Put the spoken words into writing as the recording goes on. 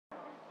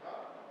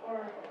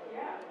Or,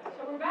 yeah.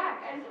 So we're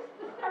back. And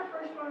this is our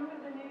first one for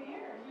the new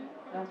year.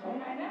 That's right.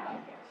 I know.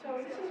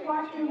 So this is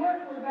Watch Me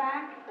Work. We're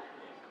back.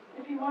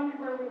 If you wondered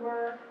where we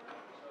were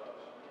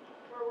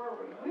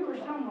we? We were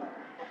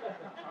somewhere.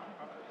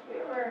 We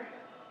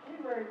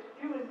were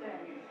doing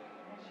things.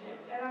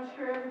 And I'm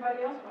sure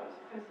everybody else was,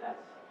 because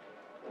that's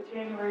what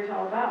January is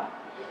all about.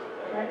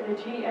 Right? The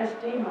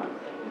GSD month.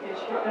 We get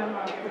shit done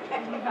month.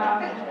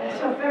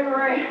 So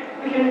February,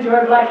 we can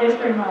enjoy Black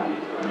History Month.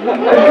 We're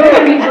going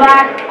to be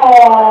black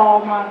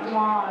all month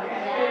long. And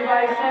if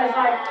anybody says,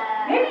 like,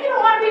 maybe you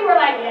don't want to be, we're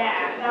like,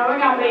 yeah, no, we're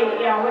going to be,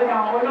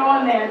 we're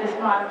going there this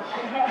month.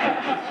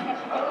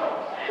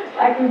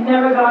 Like we've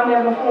never gone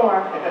there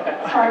before.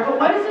 Sorry, but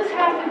what does this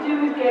have to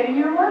do with getting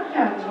your work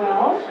done?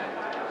 Well,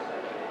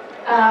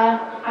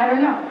 I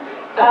don't know.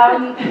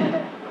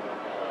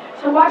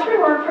 So Watch Me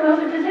Work, for those,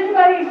 does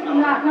anybody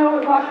not know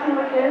what Watch Me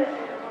Work is?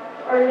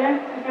 Or yeah?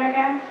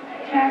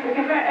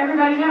 Okay,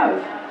 everybody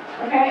knows.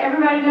 Okay,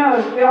 everybody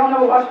knows. We all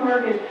know what Watch Me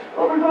Work is.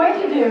 What we're going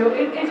to do,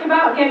 it's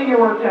about getting your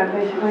work done,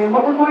 basically. And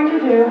what we're going to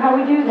do, how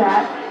we do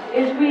that,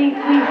 is we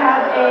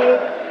have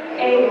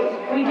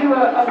we do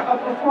a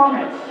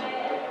performance.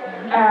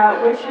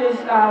 Which is,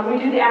 we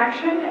do the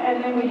action,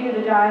 and then we do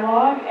the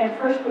dialogue. And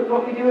first,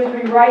 what we do is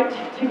we write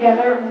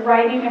together,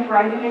 writing, if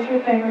writing is your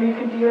thing, or you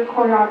can do your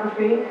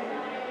choreography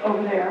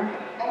over there.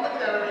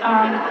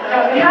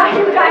 How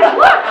you guys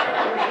look!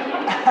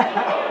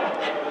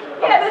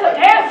 Yeah, there's a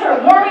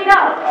dancer warming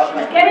up.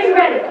 She's getting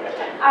ready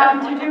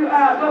to do,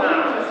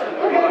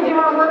 we're going to do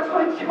our work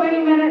for 20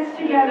 minutes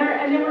together,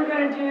 and then we're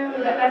going to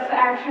do, that's the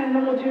action, and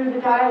then we'll do the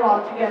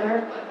dialogue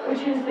together,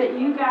 which is that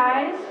you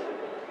guys,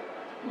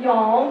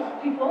 y'all,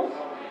 peoples,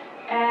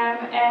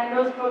 and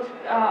those folks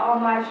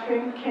on live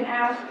stream can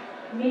ask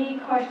me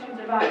questions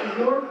about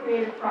your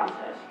creative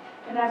process,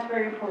 and that's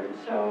very important.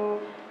 So,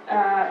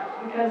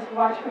 because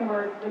Watch Me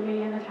Work, the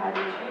me and the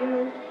title is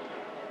you,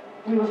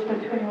 we will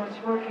spend 20 minutes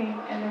working,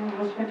 and then we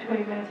will spend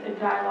 20 minutes in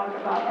dialogue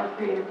about our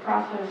creative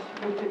process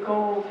with the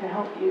goal to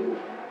help you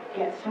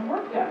get some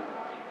work done.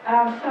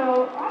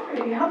 So,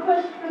 Audrey, help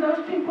us for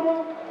those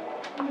people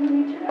who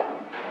need to know.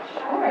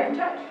 Sure. In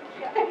touch.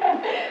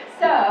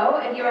 So,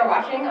 if you are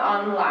watching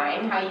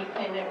online, how you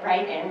can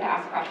write in to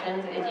ask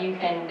questions is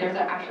there's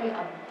actually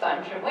a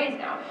bunch of ways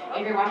now.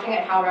 If you're watching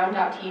at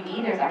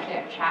HowlRound.tv, there's actually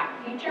a chat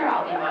feature.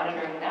 I'll be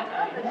monitoring that.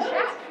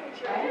 Chat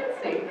feature.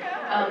 Fancy.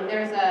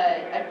 There's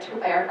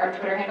our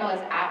Twitter handle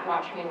is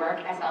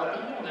 @WatchMeWorkSLP,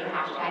 and you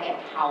hashtag it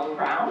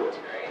HowlRound,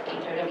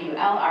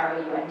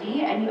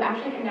 HowlRound, and you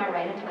actually can now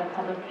write into the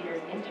Public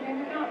Theater's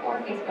Instagram account or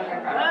Facebook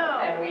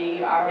account, and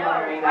we are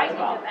monitoring that as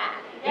well.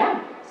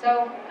 Yeah.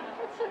 So.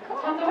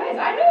 Tons of ways.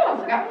 I know.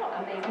 We've got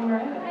amazing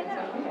work.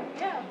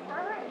 Yeah.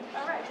 All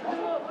right. So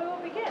we will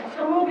begin. So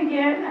we'll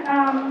begin.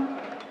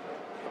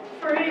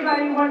 For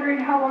anybody wondering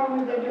how long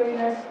we've been doing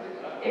this,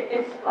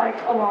 it's like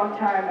a long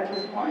time at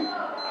this point.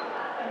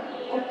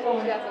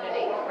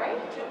 2008, right?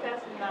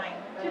 2009.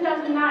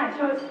 2009.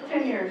 So it's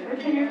 10 years.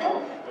 We're 10 years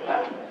old.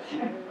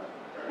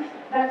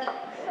 That's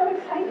so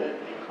exciting.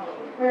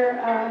 We're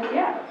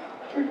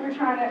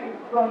trying to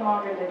run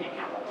longer than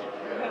Hamilton.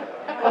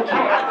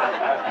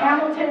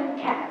 Hamilton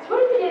cats. What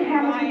if we did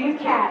Hamilton with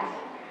cats?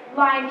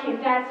 Lion King,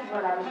 that's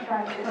what I was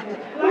trying to do.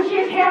 Which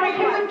is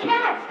Hamilton with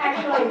cats,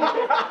 actually. Well,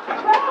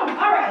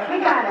 all right, we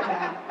got it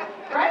now.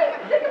 Right?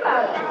 Think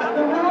about it.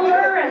 The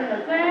ruler and the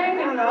thing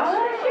and all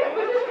that shit.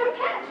 We just got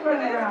cats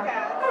running around.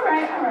 All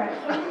right.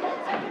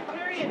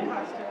 Period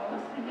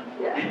costumes.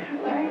 Yeah,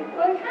 right.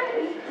 Well, it kind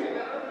of is.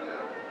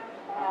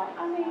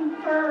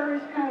 Fur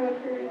is kind of a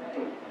period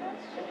thing.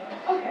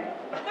 Okay.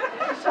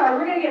 So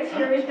we're going to get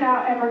serious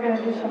now, and we're going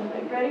to do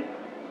something. Ready?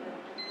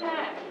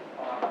 Yeah.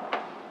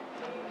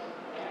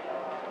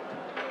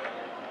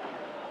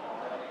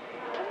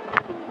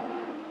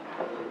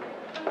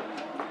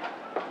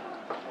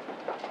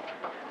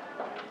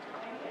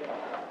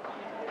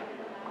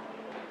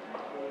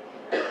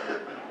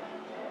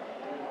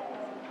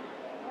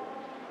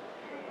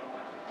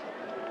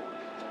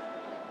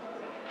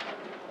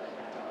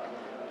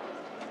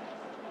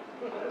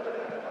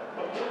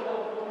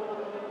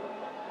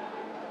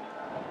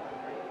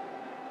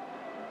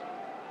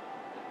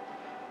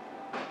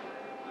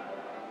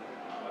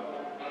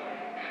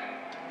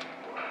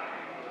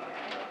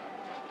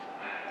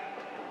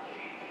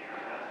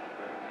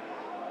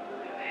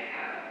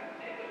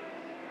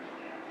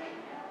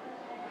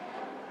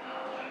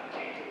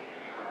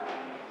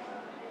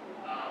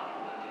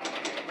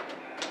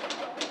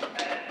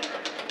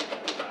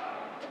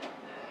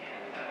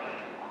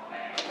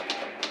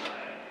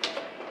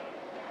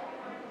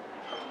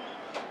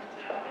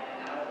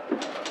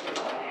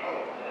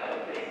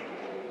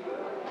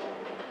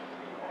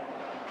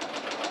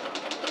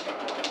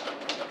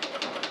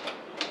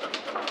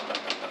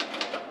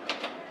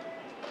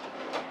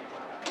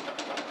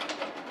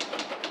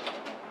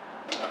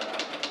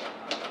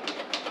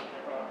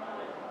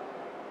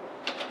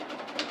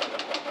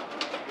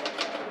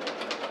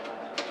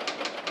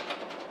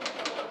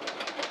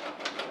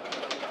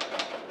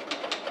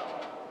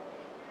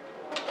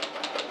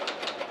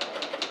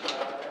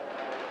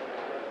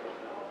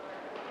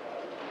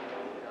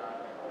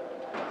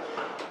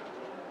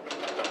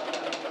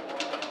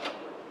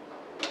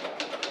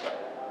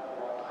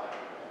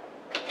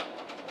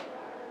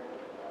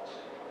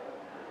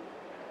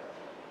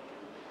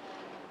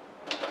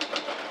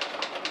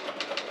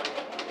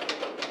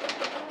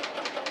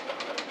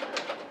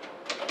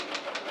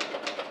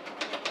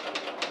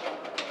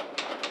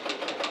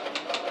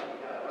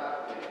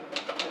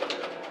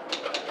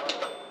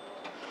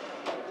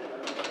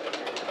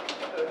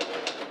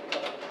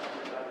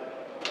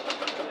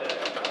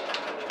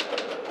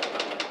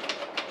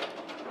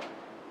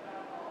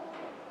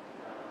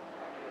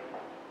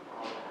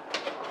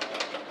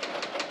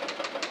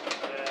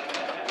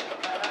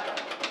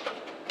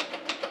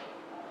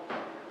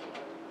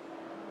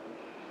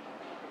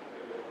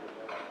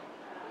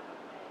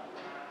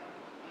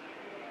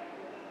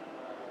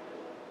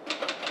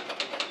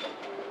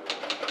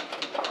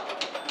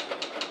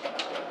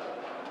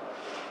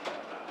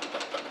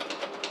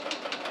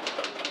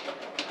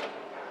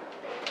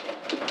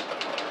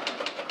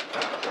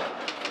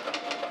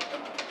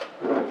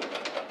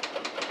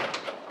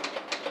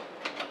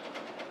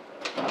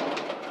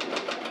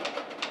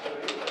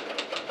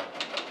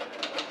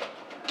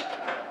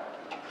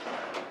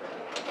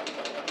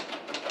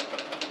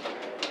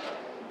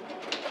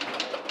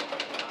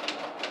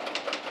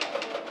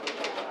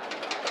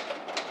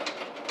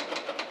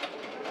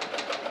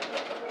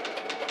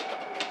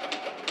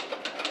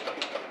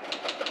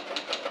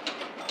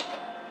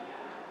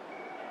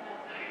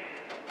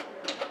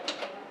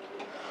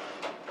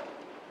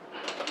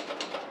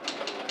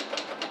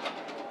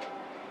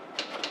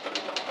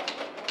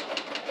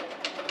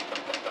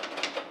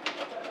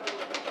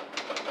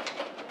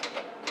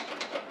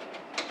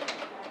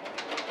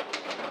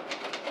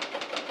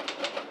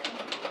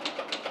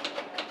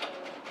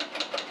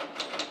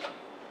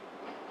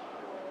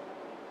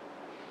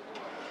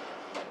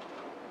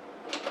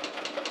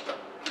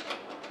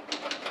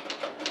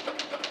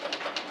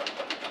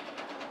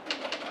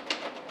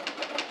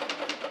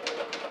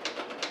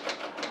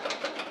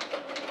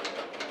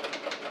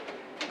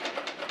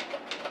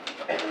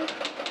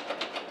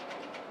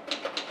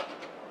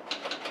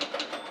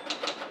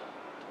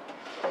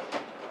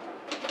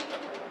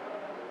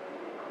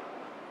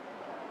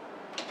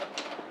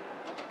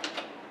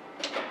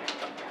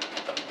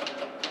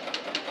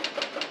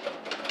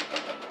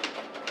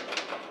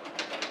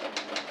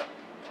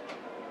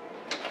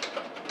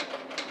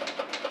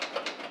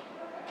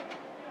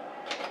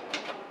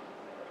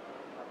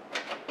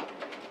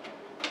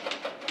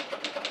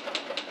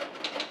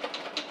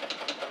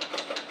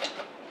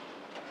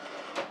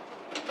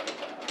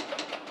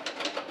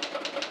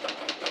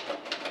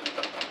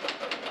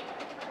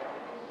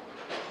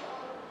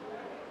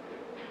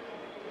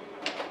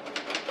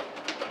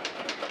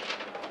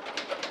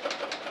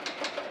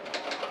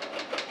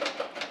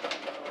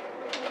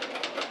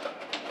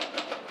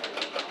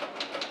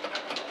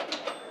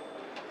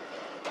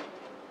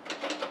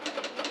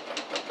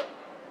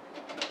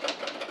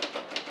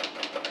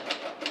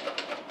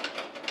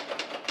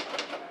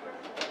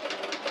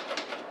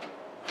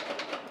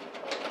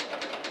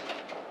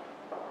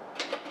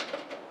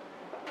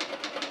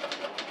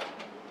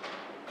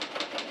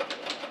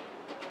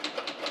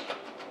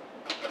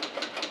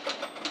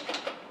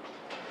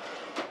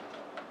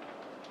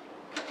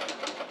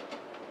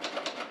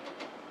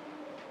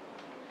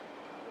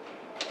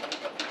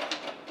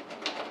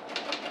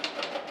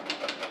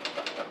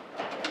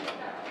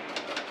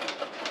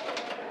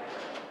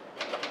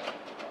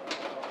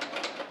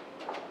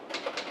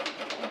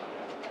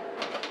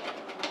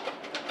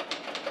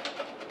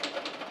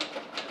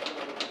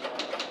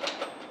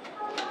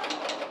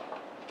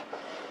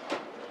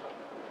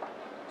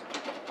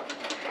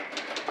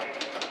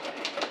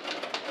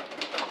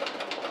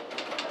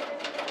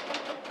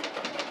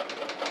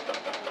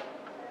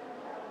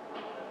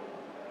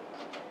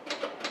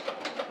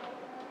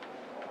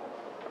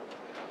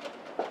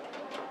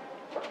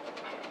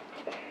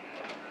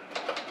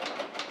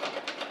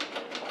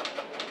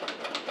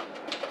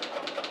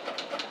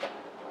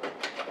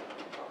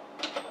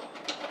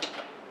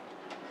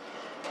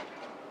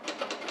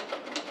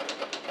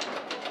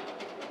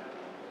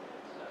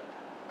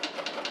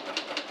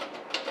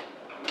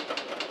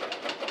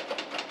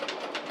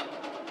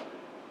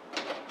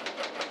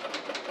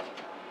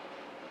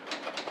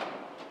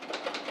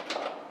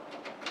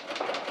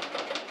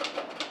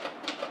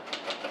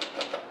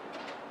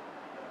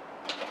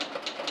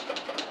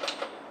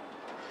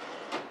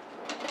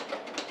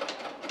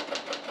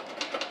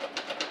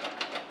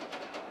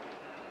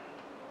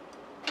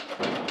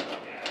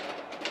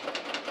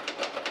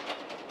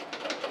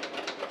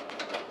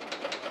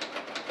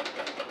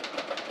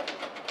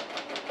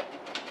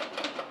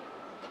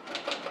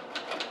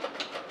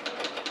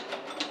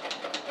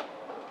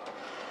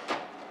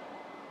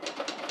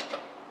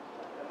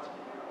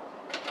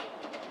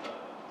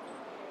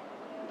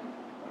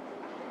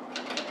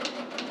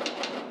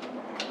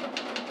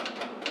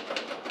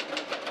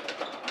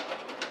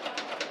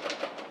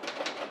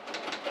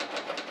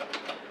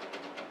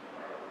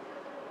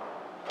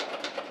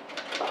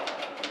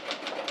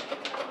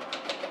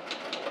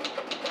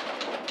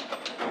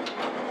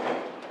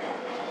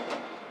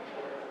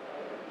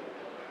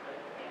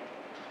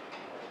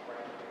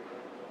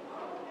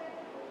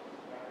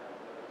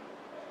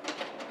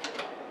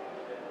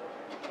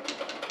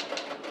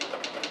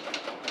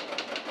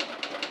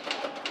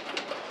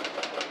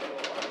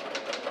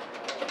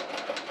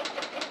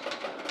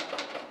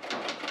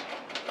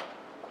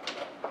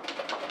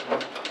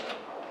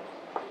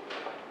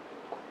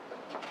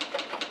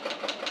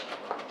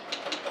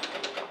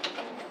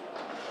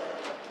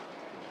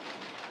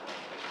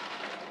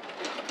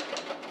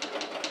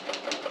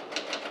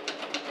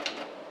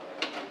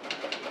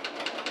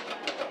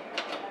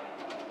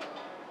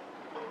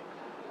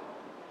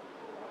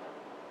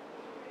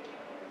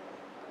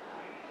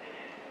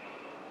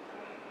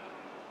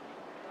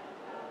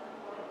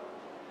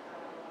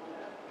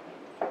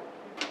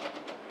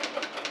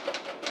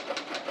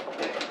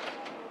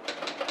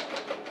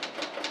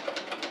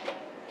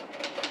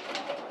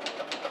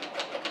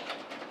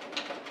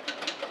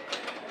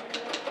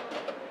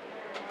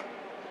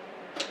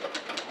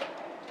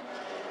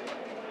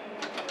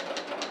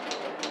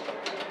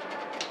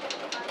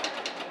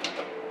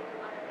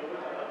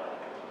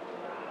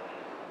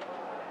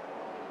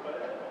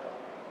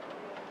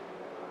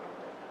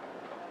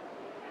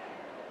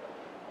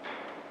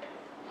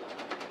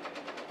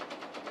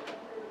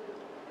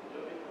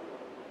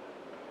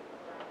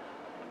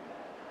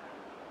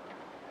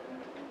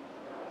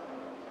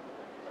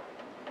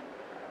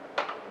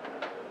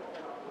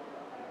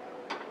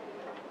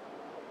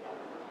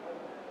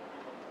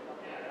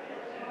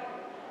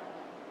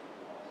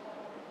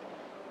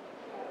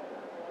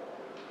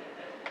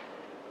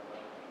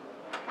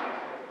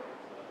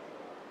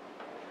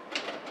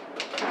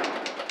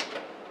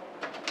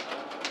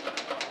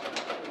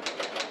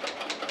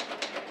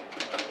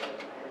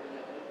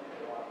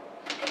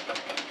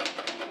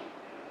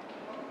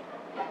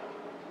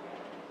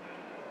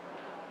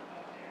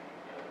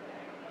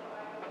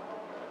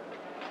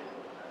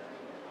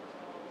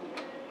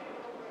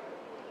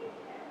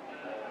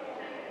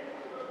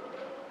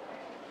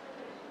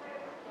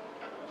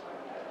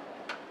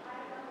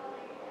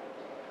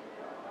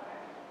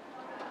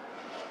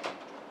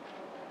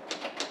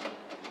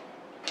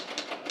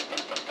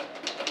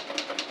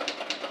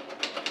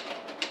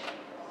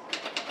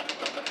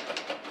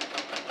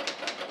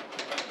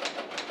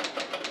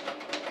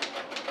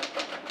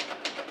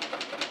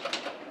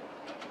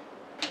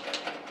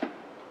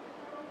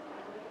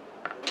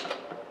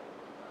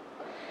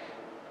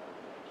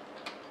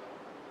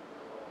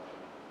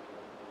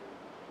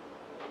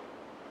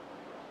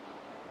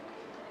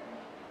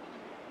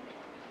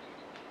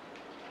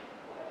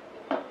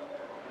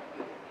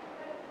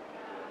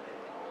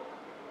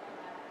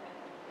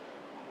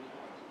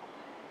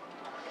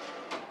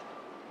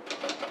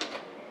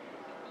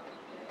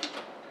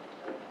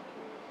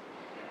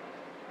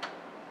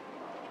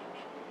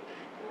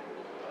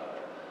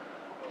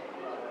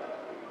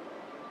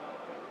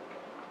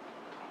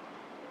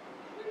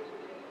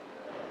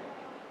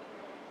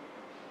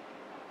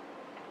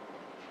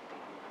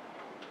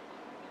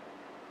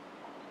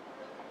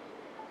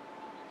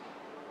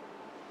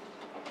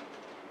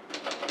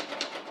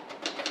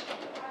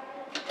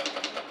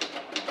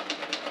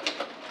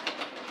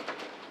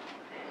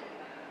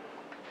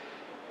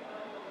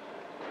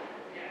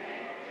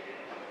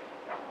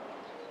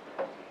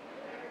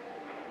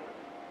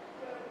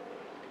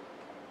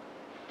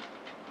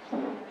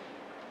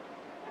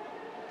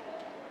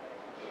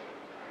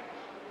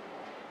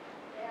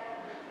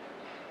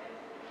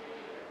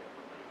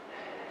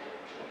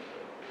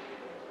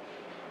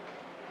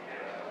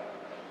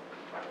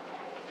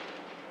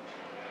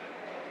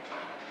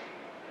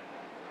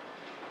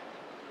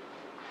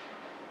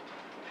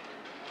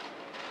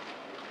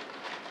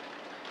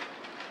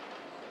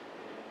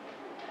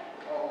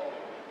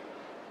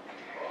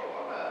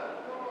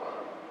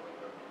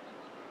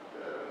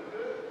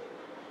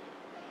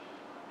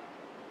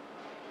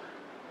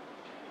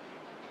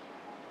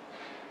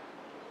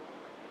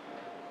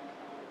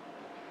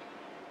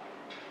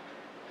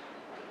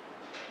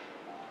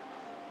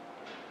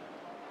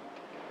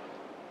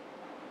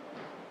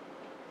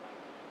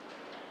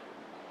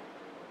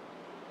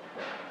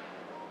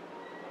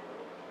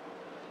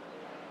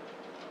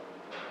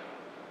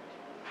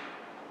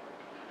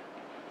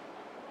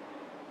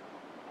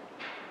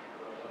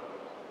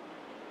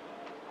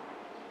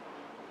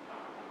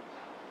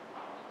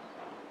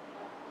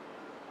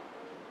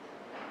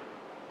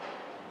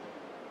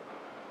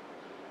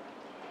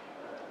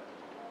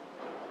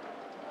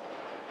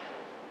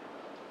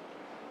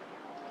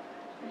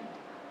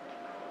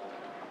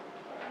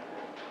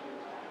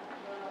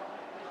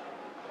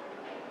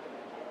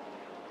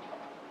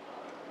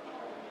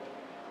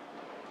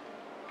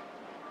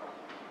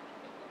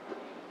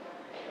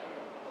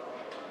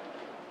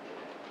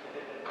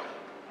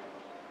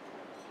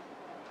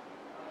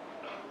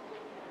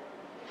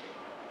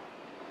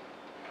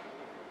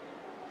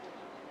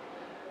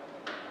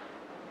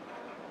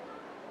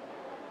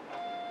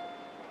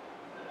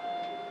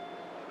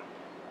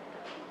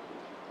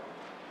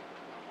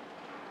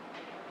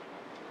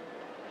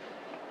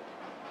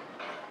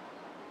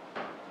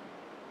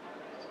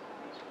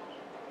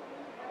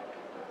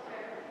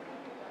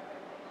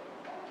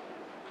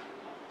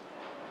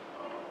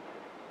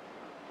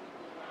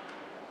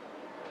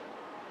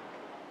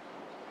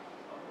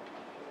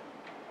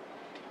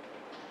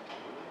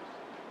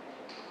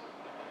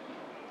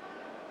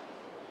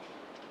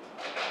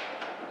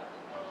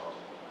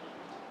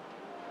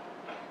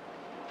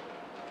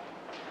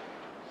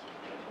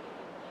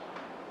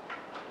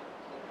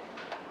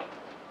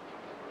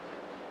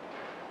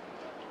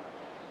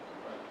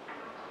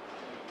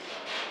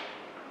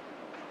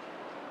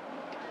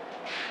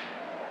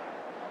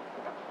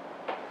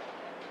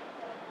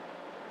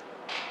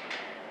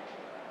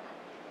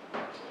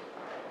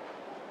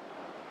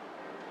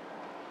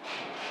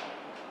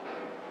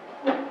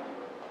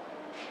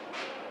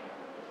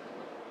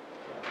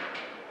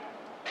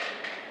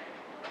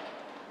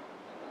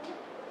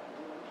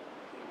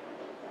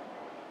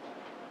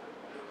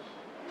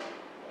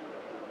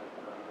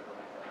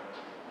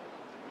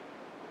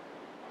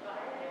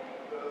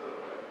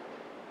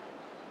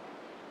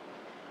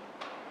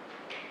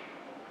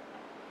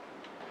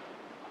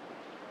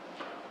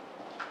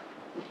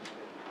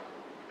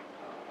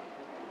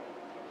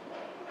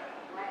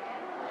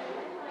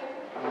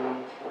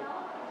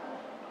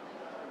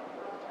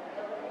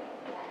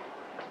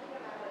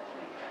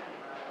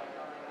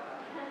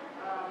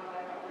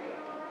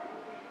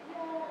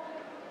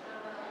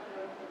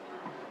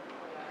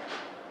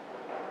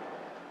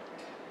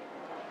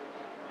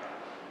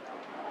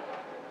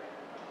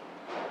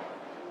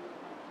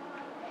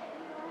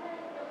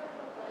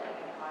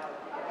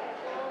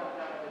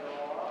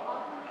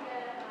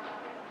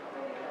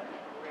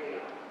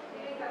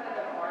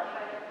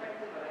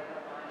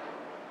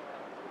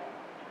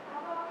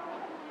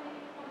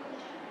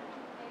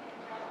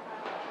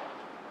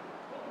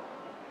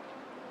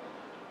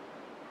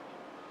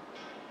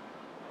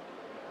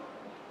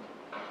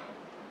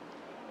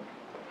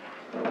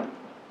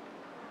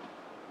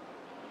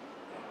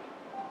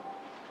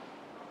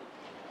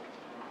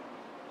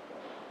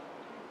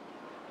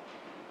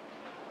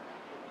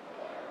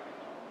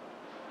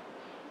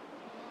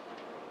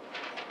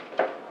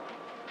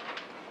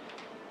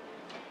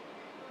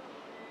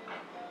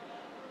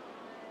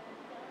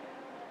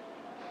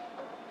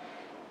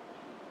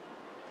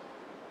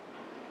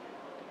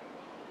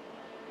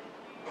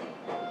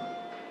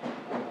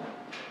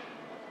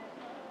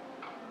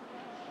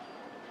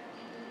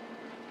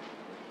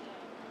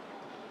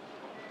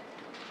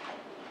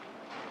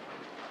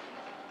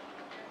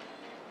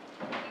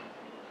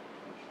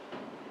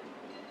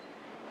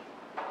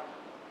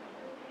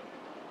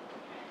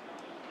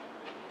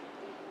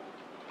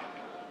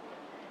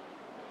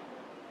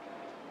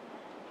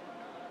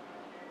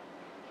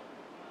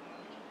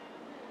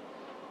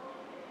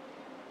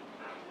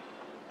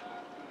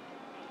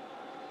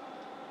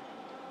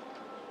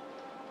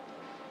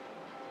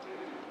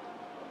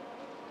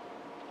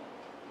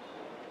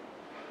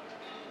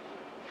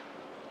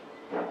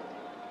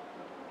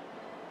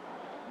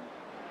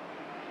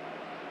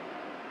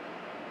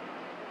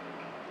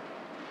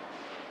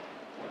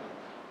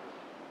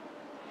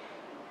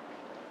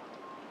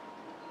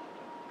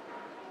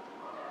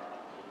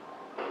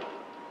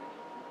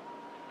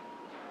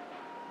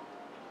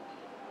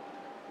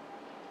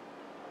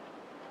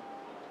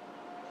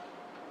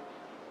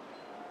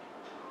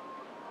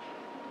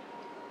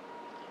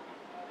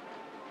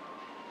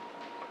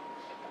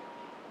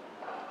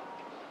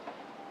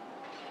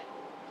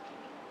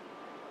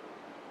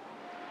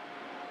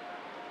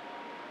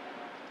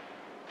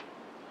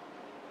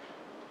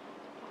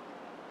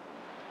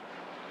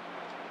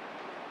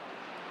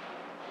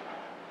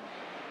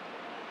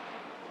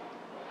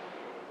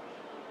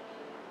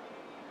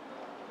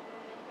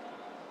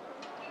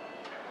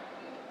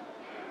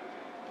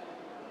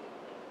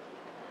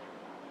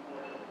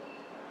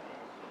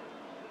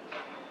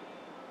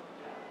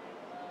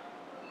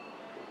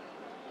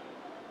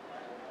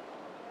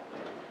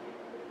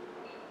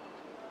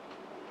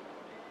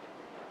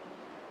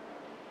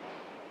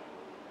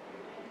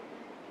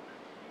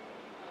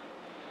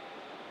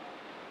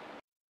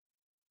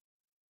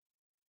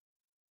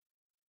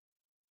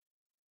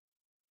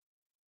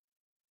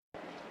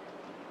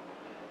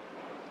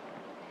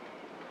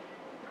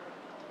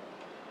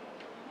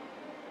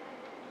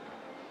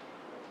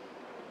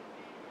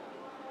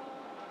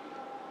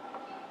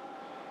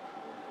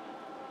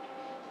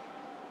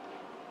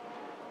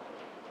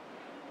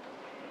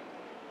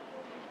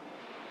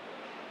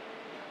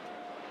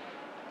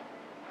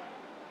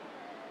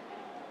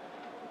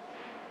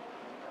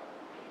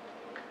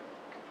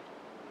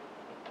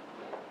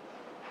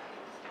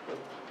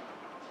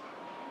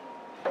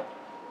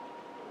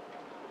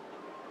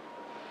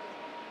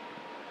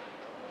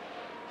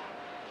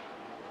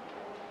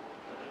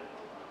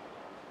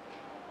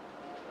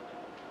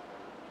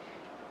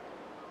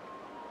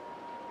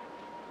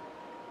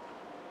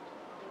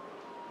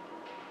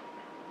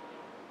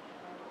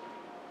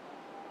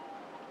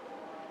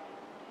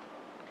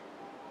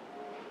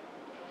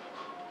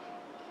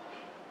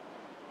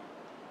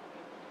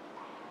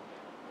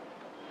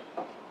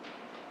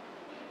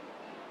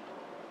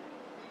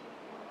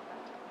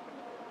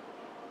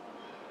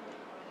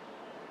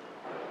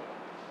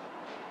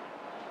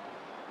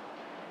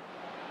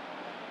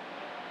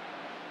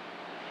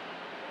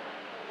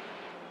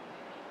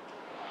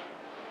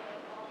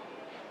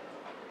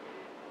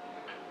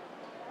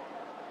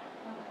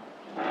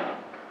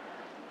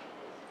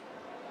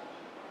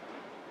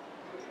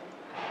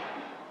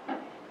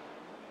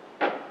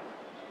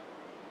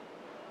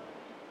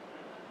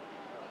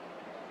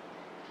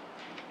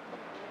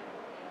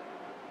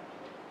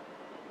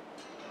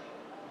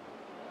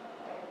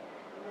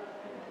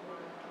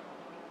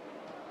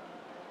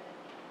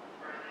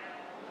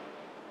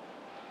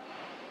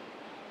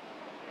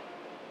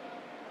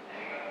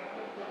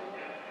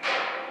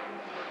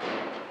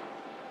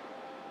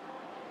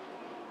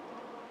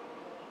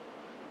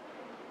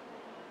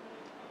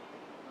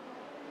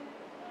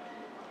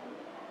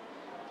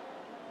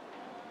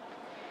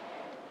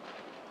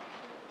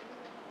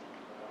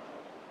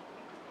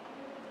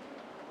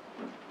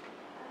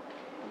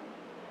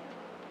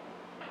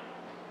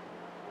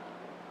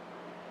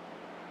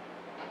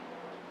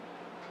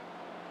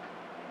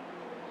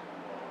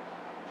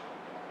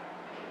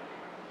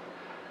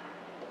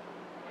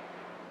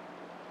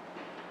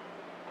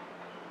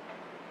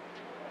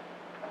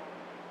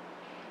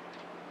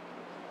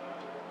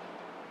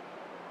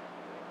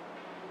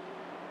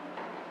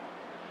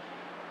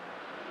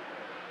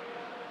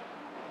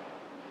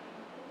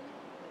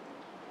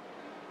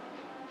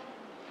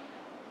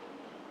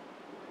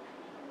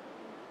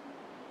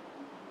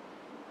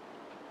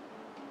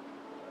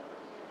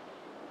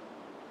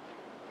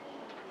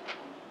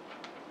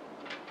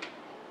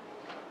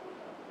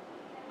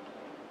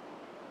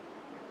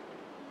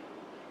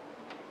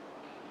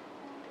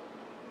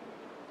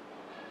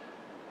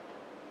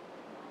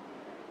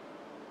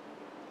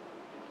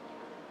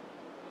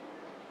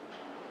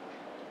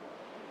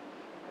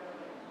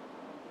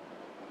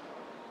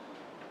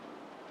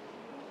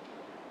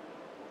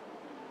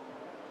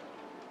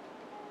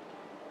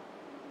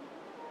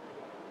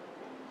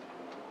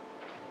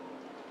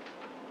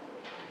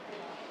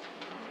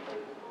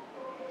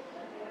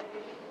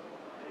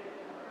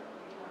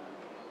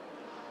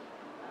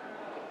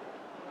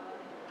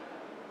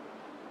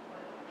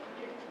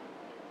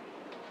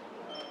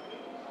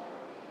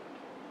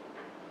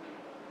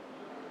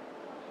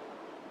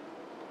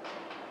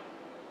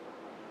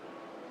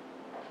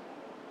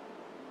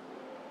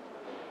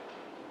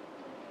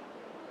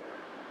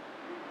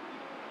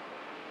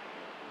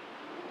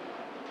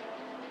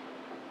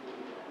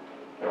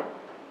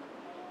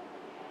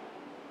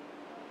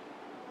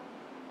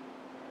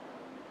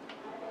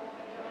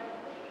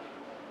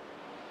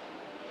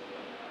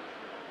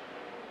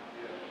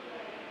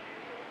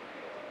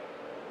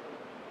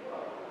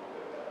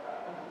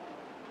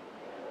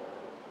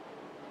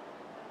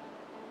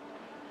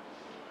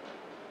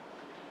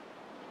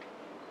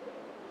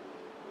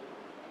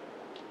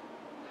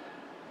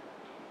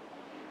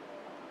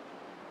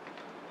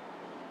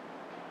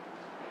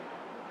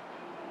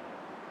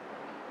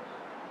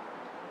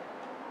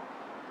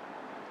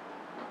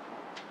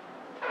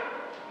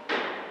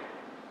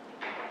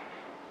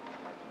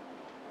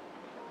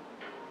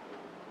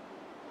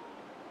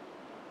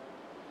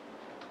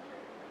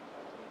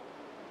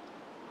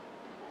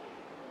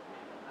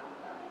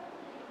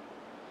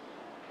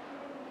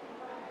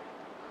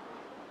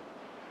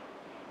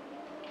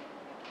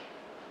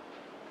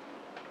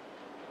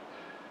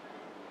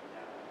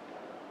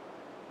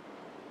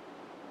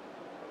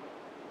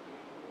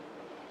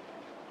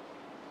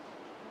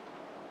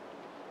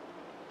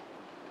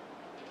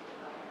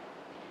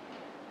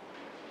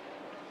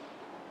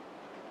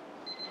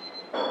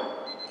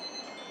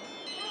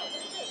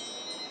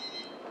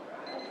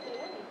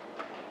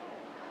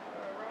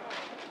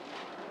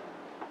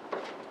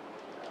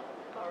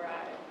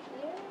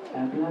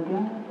 Blah, blah,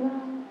 blah, blah.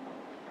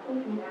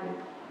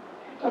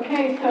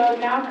 Okay, so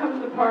now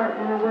comes the part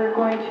where we're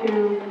going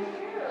to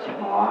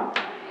talk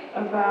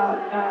about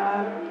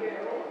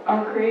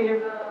our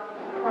creative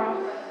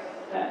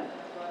process.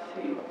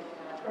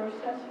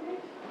 Processes?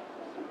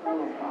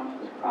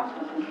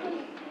 Processes?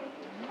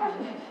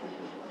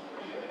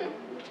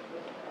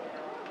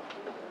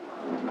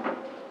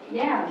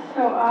 Yeah,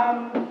 so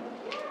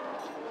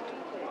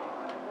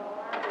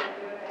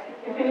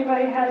if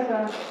anybody has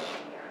a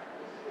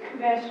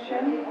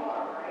question,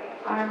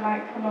 I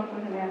might come up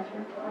with an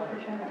answer. I'll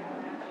pretend I have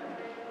an answer.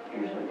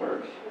 Usually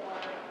works.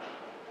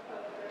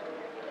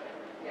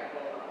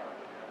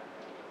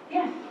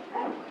 Yes?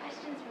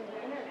 Questions from the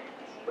internet.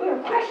 We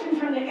have questions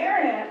from the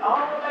internet. Oh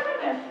my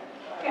goodness.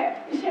 Okay,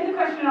 you say the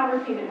question, I'll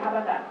repeat it. How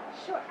about that?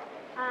 Sure.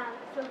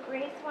 So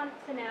Grace wants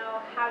to know,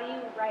 how do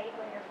you write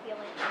when you're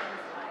feeling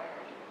uninspired?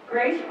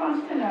 Grace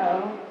wants to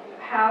know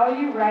how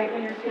you write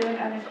when you're feeling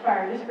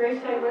uninspired. Does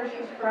Grace say where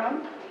she's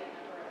from?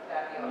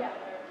 No.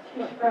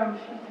 She's just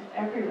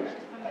everywhere.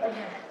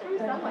 From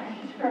somewhere.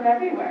 She's from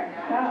everywhere.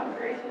 No,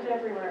 Grace is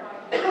everywhere.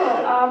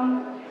 Cool.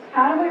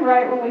 How do we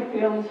write when we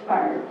feel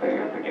inspired?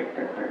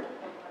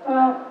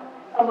 Well,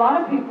 a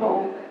lot of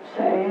people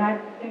say, and I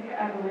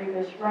believe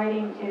this,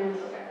 writing is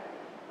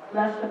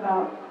less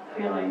about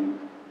feeling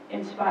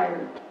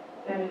inspired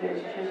than it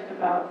is just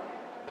about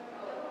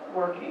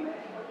working.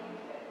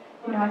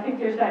 You know, I think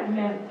there's that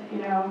myth, you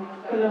know,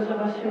 for those of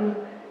us who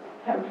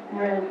have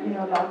read, you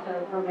know, about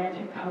the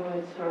romantic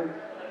poets or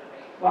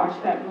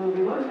watched that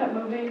movie. What was that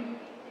movie?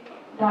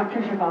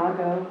 Dr.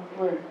 Zhivago,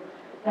 where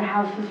the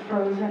house is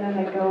frozen and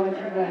they go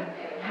into the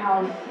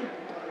house.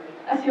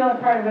 That's the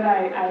only part of it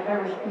I've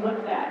ever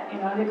looked at. You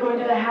know, they go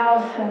into the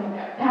house and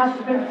the house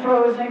has been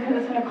frozen because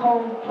it's in a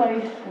cold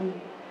place. And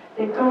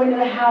they go into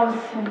the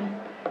house and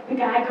the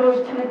guy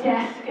goes to the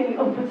desk and he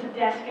opens the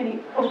desk and he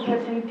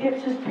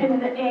dips his pen in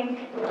the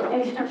ink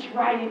and he starts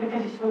writing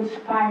because he's so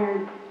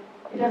inspired.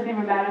 It doesn't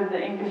even matter, the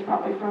ink is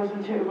probably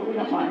frozen too, but we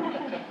don't mind.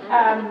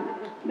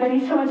 But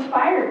he's so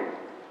inspired.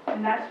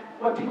 And that's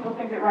what people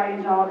think that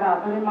writing's all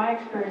about. But in my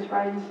experience,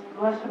 writing's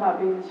less about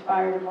being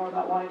inspired and more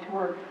about wanting to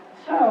work.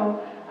 So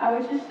I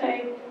would just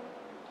say,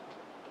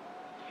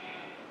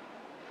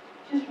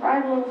 just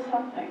write a little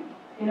something.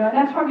 You know, and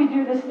that's why we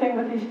do this thing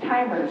with these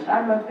timers.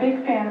 I'm a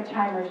big fan of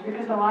timers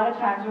because a lot of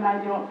times when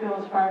I don't feel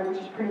inspired, which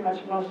is pretty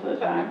much most of the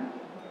time,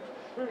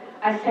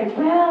 I say,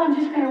 well, I'm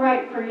just going to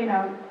write for,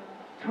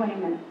 20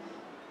 minutes.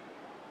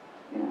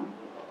 You know,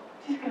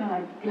 just going to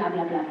like blah,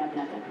 blah, blah, blah,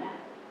 blah, blah, blah.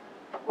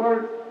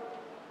 Or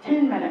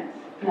 10 minutes,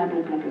 blah,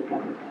 blah, blah, blah, blah,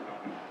 blah,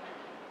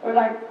 blah. Or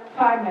like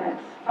 5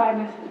 minutes. 5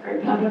 minutes is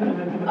great, blah, blah, blah,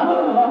 blah, blah.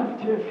 Oh, I'm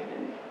just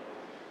kidding.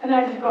 And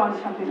then I just go on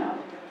to something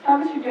else. So I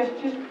would suggest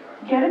just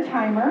get a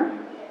timer.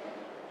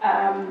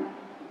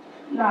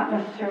 Not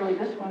necessarily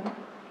this one.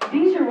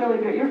 These are really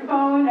good. Your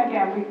phone,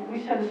 again,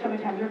 we said this so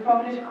many times, your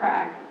phone is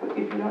cracked. If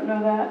you don't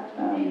know that,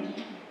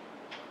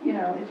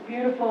 it's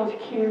beautiful,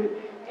 it's cute,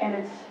 and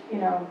it's,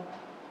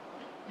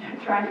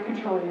 trying to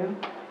control you.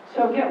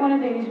 So get one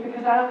of these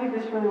because I don't think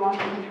this really wants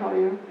to control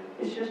you.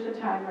 It's just a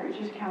timer. It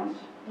just counts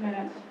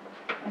minutes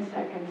and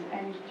seconds.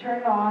 And you turn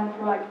it on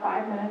for like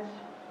 5 minutes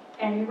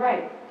and you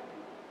write.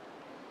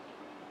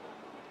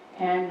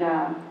 And,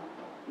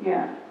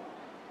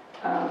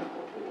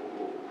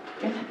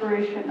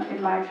 inspiration,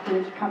 in my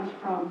experience, comes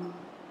from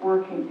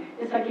working.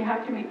 It's like you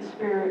have to meet the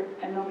spirit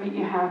and they'll meet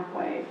you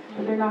halfway,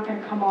 but they're not going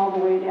to come all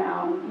the way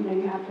down.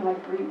 You have to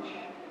like reach.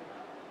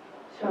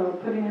 So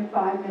putting in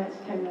 5 minutes,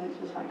 10 minutes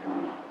is like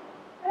going,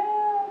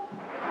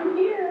 I'm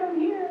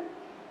here.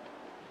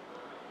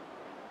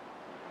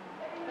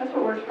 That's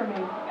what works for me.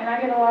 And I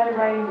get a lot of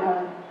writing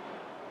done.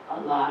 A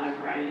lot of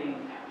writing.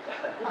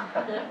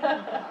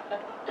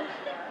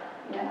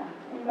 Yeah.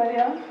 Anybody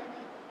else?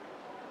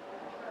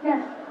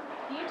 Yes.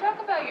 Can you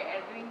talk about your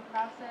editing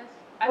process?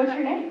 What's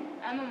your name?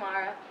 I'm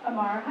Amara.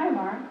 Amara. Hi,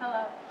 Amara.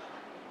 Hello.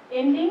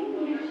 Ending,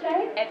 did you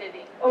say?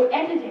 Editing. Oh,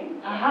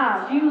 editing.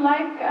 Aha.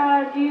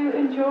 Do you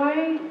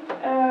enjoy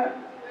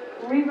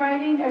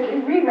rewriting?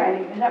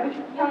 Rewriting, is that what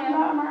you're talking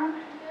about, Amara?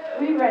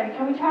 Rewriting.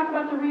 Can we talk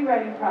about the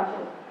rewriting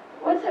process?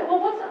 What's it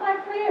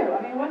like for you?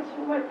 I mean,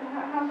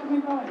 how's it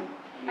been going?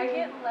 I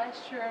get less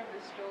sure of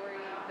the story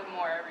the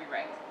more I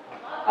rewrite.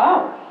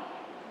 Oh.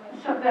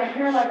 So that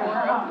you're like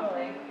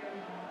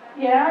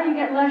yeah, you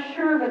get less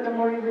sure of it the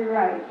more you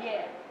rewrite.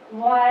 Yeah.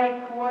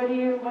 Like, what do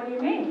you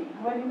mean?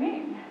 What do you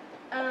mean?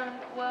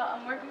 Well,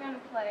 I'm working on a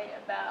play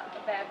about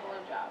a bad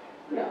blowjob.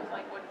 Yeah. It's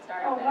like what it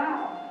started Oh, as.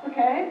 wow.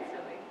 Okay. It's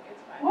silly.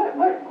 It's fine.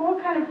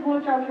 What kind of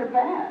blowjobs are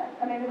bad?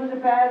 I mean, was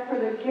it bad for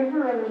the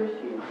giver or the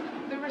receiver?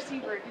 The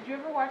receiver. Did you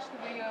ever watch the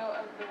video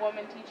of the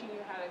woman teaching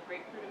you how to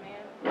grapefruit a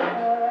man?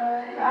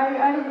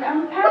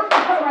 I'm past the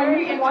part where I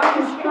need to watch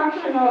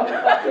instructional.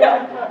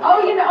 Yeah.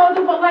 Oh,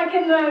 like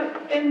in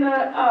the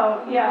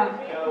oh, yeah.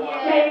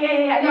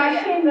 Yeah. No,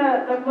 I've seen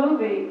the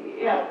movie.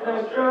 Yeah,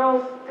 the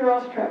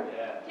girls trip.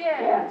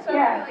 Yeah. So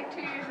like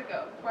 2 years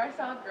ago, before I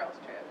saw Girls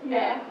Trip.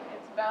 Yeah. And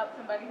it's about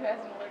somebody who has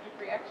an allergic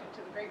reaction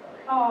to the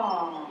grapefruit.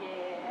 Oh.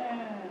 Yeah.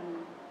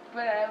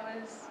 but I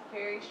was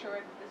very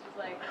sure that this was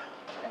like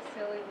a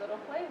silly little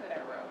play that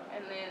I wrote.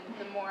 And then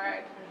the more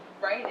I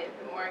write it,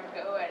 the more I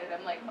go at it,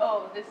 I'm like,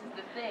 oh, this is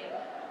the thing.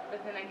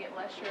 But then I get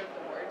less sure of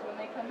the words when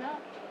they come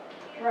out.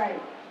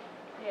 Right.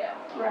 Yeah.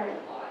 Right.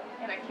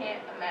 And I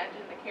can't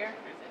imagine the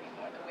characters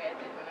anymore the way I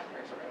did when I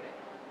first wrote it.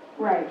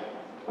 Right.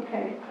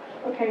 Okay.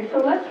 Okay, so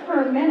let's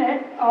for a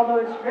minute, although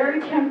it's very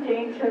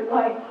tempting to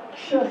like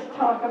just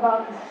talk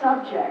about the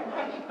subject.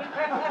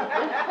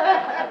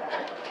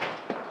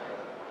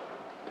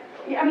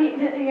 Yeah, I mean,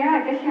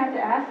 yeah, I guess you have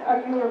to ask,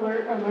 are you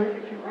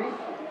allergic to grease?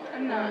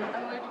 I'm not.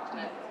 I'm allergic to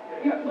nuts.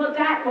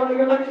 Well,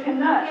 you're allergic to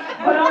nuts.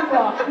 But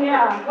uncle,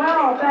 yeah,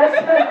 well, that's,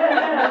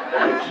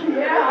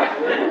 yeah.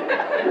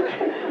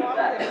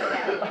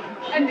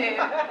 I did.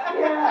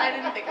 Yeah. I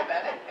didn't think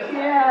about it.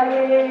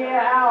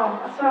 Yeah, ow.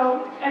 So,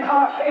 and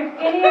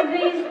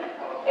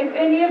if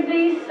any of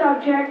these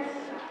subjects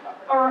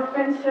are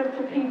offensive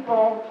to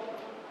people,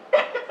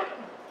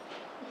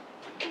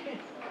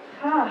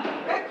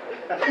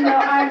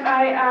 I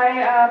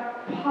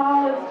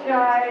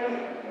apologize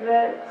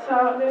that, so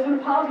there's an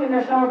apology in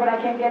there somewhere, but I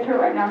can't get to it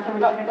right now, so we're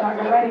just going to talk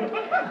already.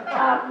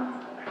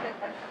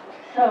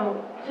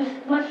 So,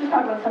 let's just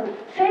talk about something.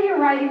 Say you're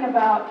writing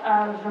about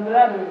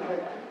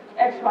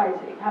X, Y,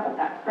 Z. How about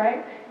that,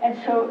 right?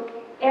 And so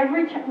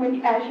every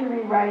time, as you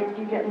rewrite,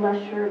 you get less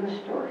sure of the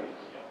story.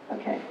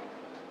 Okay.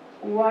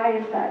 Why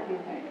is that, do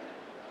you think?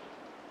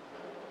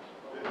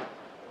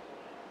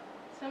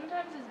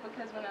 Sometimes it's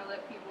because when I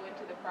let people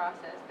into the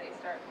process, they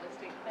start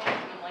listing things,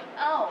 and I'm like,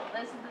 oh,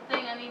 this is the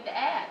thing I need to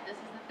add. This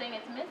is the thing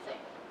it's missing.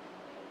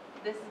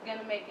 This is going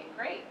to make it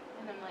great.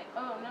 And I'm like,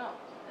 oh, no,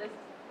 this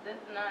is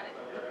not it.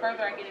 The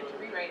further I get into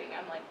rewriting,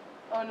 I'm like,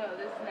 oh, no,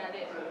 this is not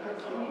it. This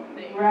is the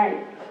thing.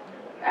 Right.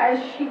 As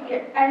you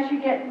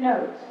get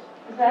notes.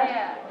 Is that?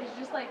 Yeah, it's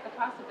just like the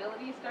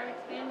possibilities start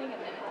expanding,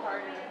 and then it's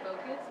harder to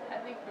focus, I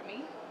think, for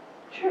me.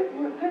 Sure,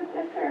 good,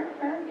 that's fair.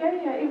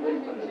 Yeah, it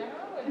would.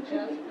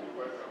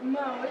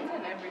 No, it's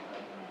in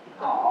everything.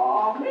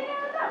 Oh man,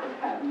 that was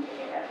kind of,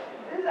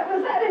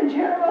 was that in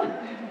general?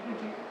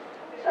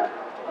 So,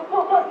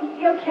 well,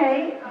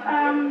 okay.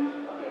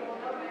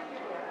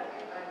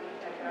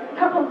 A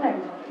couple of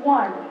things.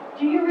 One,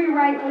 do you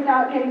rewrite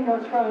without getting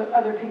notes from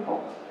other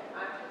people?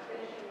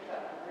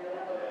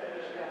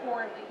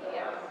 Poorly,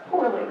 yes.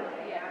 Poorly.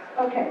 Yes.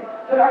 Okay,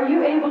 but are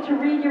you able to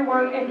read your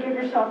work and give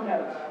yourself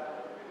notes?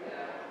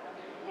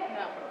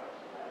 No.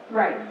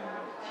 Right.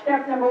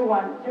 Step number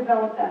one,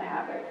 develop that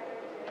habit.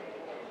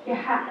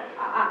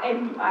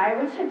 And I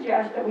would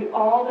suggest that we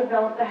all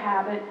develop the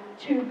habit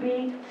to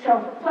be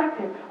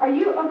self-reflective. Are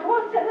you, oh, come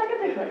on, look at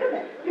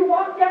this. You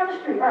walk down the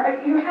street,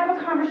 or you have a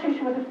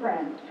conversation with a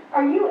friend.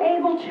 Are you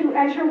able to,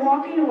 as you're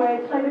walking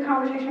away, play the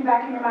conversation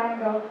back in your mind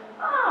and go,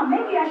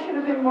 maybe I should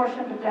have been more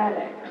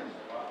sympathetic?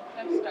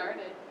 I've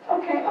started.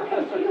 Okay,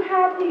 so you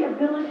have the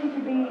ability to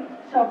be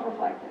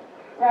self-reflective,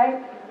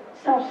 right?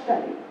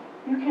 Self-study.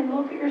 You can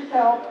look at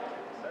yourself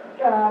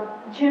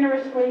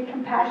generously,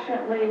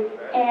 compassionately,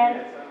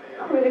 and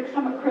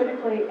somewhat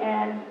critically,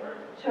 and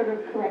sort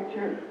of correct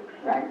your,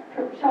 right?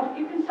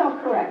 You can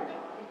self-correct,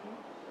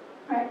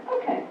 right?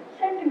 Okay,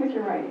 same thing with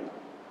your writing,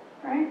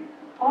 right?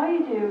 All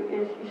you do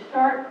is you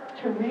start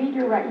to read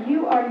your writing.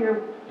 You are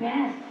your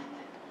best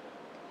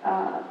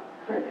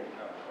critic.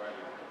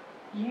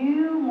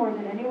 You, more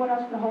than anyone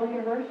else in the whole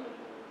universe,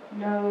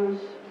 knows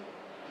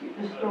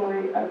the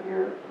story of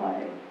your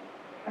play,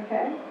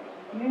 okay?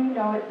 You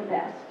know it the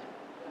best.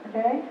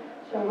 Okay?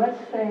 So let's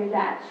say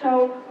that.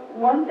 So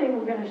one thing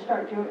we're going to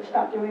stop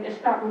doing is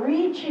stop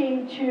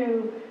reaching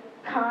to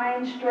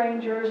kind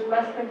strangers,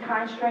 less than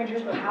kind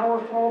strangers,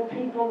 powerful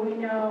people we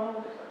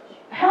know.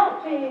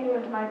 Help me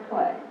with my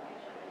play.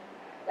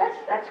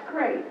 That's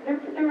great.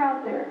 They're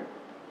out there.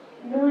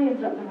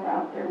 Millions of them are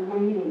out there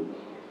waiting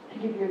to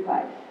give you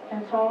advice.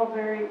 And it's all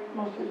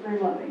mostly very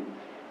loving.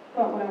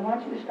 But what I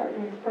want you to start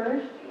doing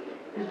first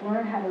is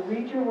learn how to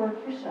read your work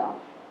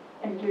yourself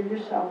and give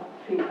yourself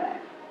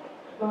feedback,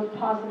 both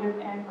positive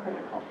and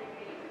critical.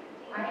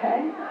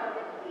 Okay?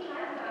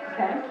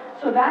 Okay?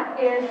 So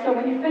so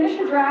when you finish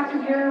a draft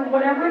of your,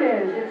 whatever it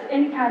is, it's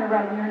any kind of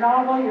writing, your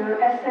novel,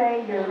 your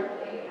essay, your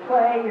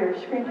play, your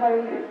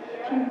screenplay, your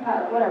TV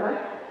pilot, whatever,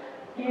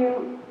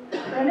 you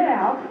print it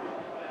out,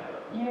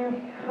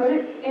 you put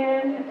it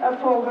in a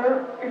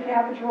folder, if you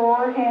have a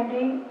drawer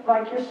handy,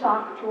 like your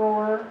sock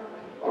drawer,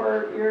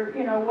 or your,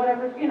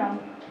 whatever,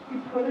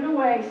 you put it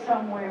away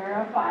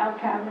somewhere, a file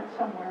cabinet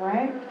somewhere,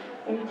 right?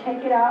 And you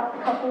take it out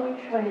a couple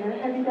weeks later.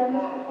 Have you done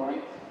this before?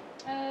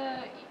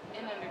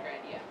 In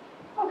undergrad, yeah.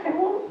 Okay,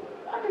 well,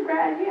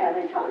 undergrad, yeah,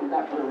 they taught you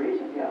that for a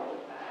reason,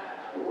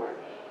 it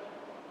works.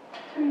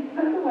 So you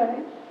put it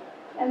away,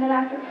 and then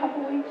after a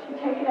couple weeks, you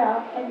take it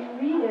out and you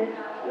read it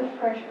with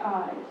fresh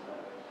eyes.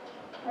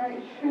 Right?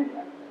 It should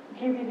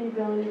give you the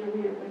ability to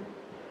read it with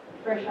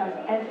fresh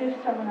eyes, as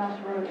if someone else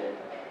wrote it.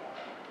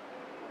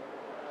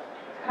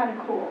 It's kind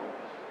of cool.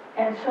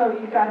 And so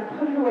you've got to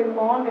put it away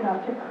long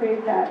enough to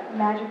create that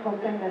magical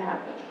thing that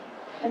happens.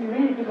 And you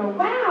read it and you go,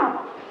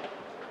 wow!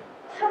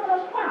 Someone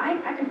else,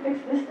 wow, I could fix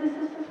this,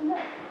 and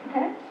that.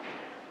 Okay?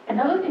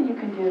 Another thing you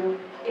can do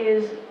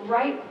is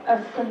write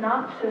a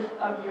synopsis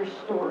of your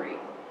story,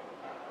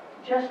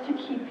 just to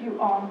keep you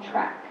on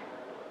track.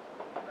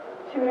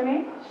 See what I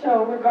mean?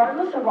 So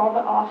regardless of all the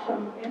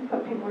awesome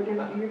input people are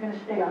giving you, you're going to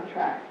stay on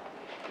track.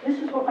 This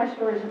is what my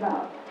story is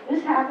about.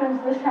 This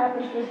happens, this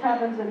happens, this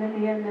happens, and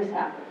in the end this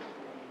happens.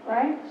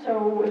 Right?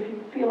 So if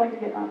you feel like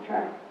you're getting off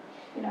track,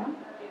 you know?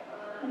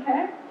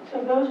 Okay?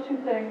 So those two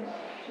things,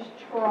 just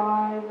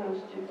try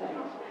those two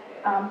things.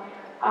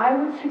 I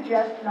would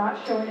suggest not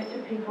showing it to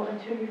people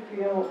until you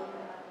feel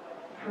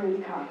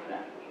pretty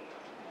confident.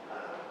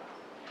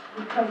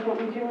 Because what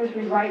we do is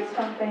we write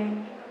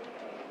something,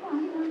 oh,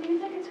 you know, do you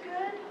think it's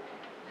good?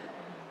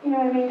 You know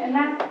what I mean? And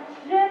that,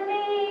 to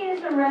me,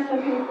 is a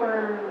recipe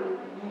for,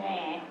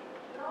 meh.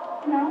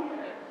 You know?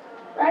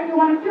 Right? You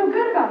want to feel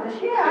good about this.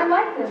 Yeah, I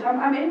like this.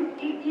 I'm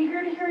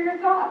eager to hear your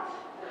thoughts.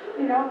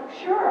 You know,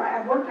 sure,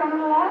 I've worked on it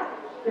a lot.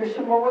 There's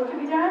some more work to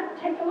be done.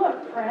 Take a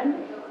look,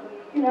 friend.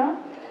 You know?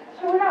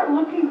 So we're not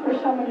looking for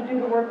someone to do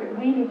the work that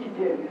we need to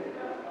do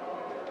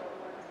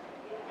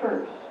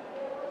first.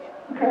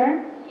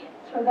 Okay?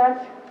 So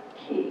that's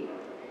key.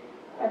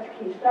 That's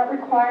key. So that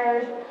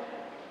requires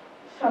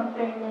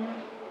something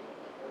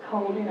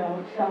called, you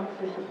know,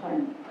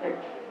 self-discipline.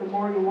 The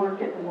more you work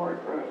it, the more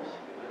it grows.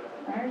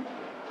 Right?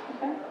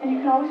 Okay? And you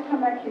can always come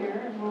back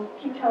here and we'll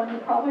keep telling you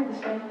probably the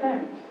same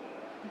things.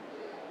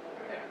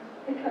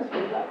 Because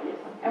we love you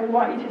and we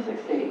want you to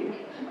succeed.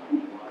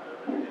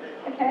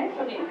 Okay?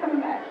 So keep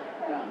coming back.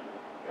 Right on.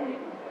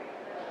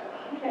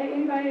 Okay,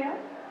 anybody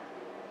else?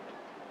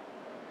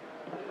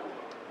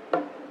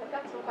 I've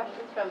got some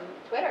questions from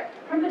Twitter.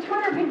 From the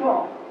Twitter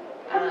people.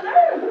 Hello.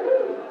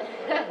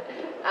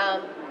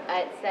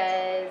 It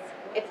says,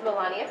 it's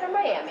Melania from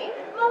Miami.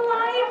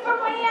 Melania from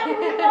Miami,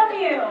 we love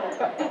you.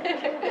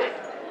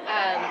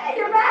 Hey,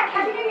 you're back.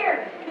 Happy New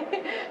Year.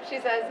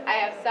 She says, I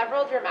have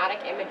several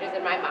dramatic images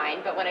in my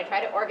mind, but when I try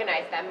to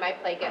organize them, my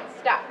play gets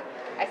stuck.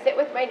 I sit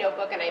with my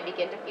notebook and I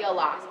begin to feel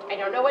lost. I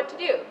don't know what to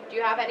do. Do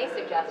you have any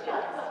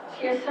suggestions?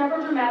 She has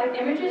several dramatic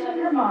images in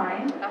her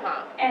mind,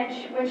 and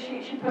when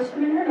she puts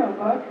them in her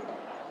notebook.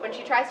 When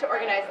she tries to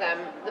organize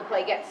them, the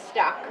play gets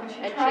stuck, and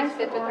she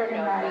sits with her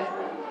notebook.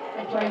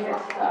 The play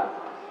gets stuck.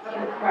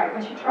 Right,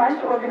 when she tries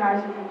to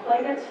organize it, the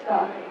play gets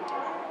stuck.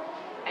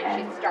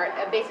 And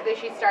basically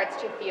she starts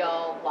to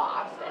feel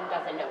lost and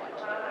doesn't know what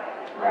to do.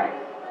 Right.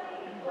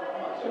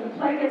 So the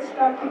play gets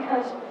stuck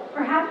because,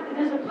 perhaps,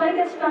 does the play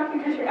get stuck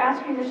because you're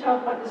asking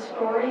yourself what the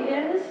story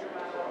is?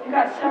 You've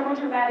got several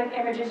dramatic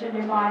images in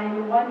your mind and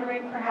you're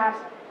wondering perhaps,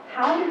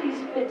 how do these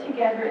fit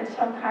together in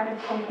some kind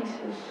of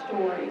cohesive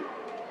story,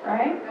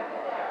 right?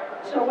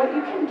 So what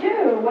you can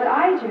do, what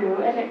I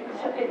do, and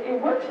it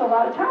works a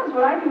lot of times,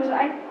 what I do is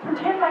I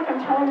pretend like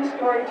I'm telling a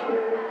story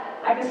to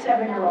like a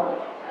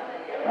 7-year-old,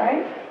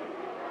 right?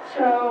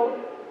 So,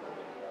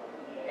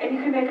 and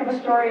you can make up a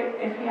story,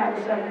 if you have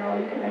a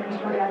 7-year-old, you can make a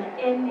story out of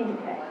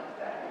anything.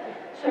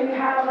 So you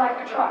have like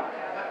a truck.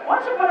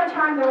 Once upon a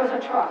time there was a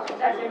truck.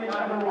 That's image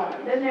number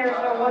 1. Then there's,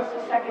 what's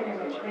the second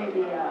image?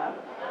 Maybe a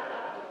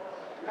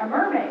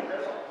mermaid.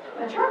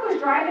 The truck was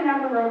driving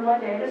down the road one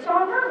day and it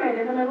saw a mermaid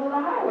in the middle of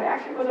the highway.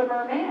 Actually, it was a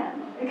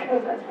merman,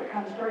 because that's what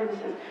kind of story this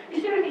is. You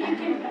see what I mean?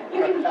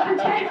 You can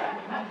pretend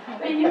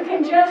that you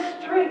can just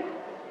string.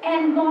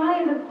 And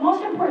the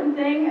most important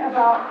thing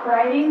about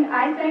writing,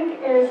 I think,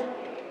 is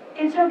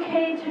it's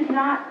okay to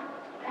not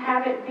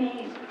have it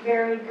be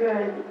very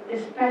good,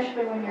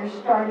 especially when you're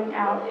starting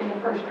out in the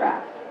first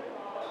draft.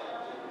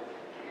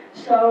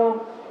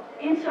 So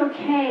it's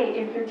okay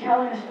if you're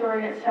telling a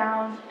story that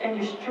sounds, and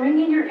you're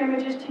stringing your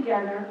images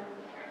together,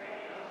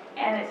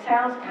 and it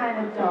sounds kind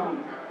of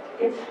dumb.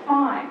 It's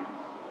fine.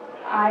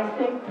 I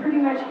think pretty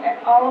much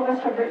all of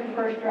us have written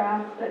first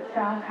drafts that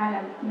sound kind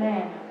of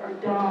meh, or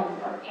dumb,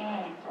 or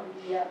or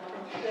yep,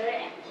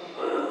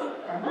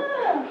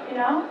 you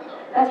know?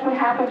 That's what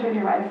happens when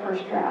you write a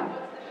first draft.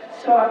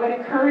 So I would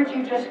encourage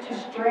you just to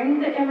string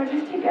the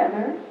images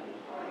together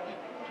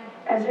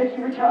as if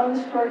you were telling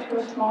the story to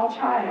a small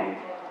child.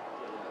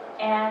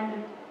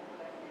 And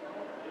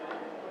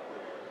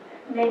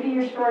maybe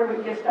your story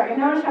would get stuck. And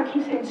notice how I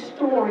keep saying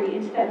story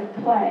instead of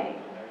play.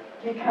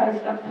 Because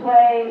a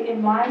play,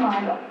 in my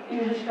mind,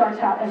 usually starts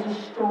out as a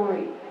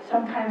story,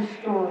 some kind of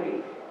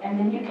story. And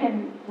then you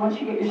can, once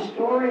you get your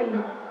story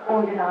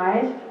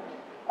organized,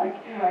 like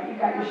you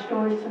got your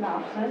story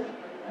synopsis,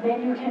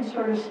 then you can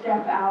sort of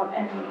step out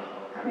and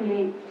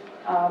create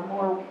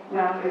more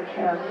rounded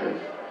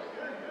characters.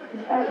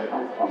 Is that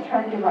helpful? I'm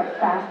trying to give like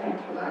fast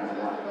answers on it.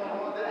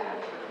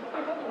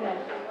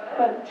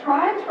 But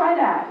try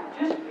that.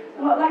 Just,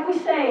 well, like we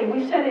say,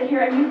 we've said it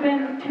here, and you've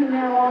been tuned in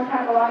a long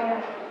time,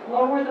 Melania.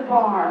 Lower the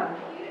bar.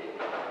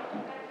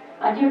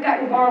 Like you've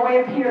got your bar way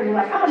up here. You're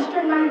like, I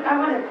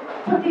want to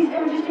put these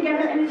images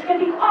together and it's going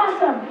to be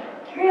awesome.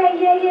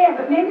 Yeah.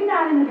 But maybe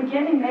not in the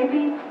beginning.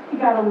 Maybe you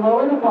got to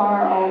lower the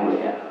bar all the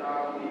way up.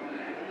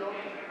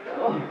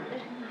 Oh.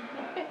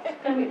 It's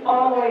going to be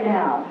all the way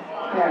down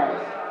there.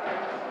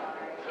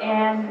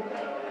 And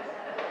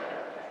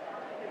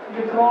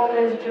the goal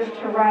is just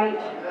to write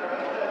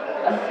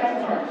a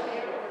sentence.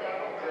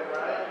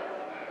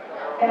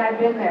 And I've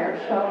been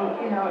there, so,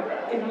 you know,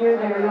 if you're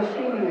there, you'll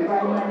see me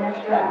writing my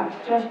next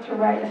draft, just to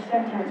write a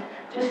sentence.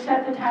 Just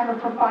set the timer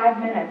for 5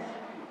 minutes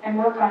and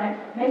work on it.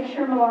 Make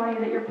sure, Melania,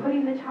 that you're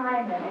putting the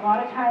time in. A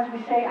lot of times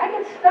we say, I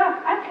get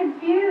stuck, I'm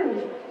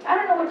confused, I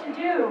don't know what to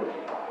do.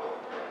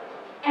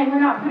 And we're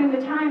not putting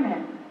the time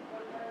in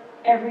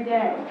every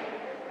day.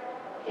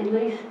 At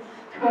least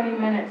 20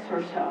 minutes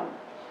or so.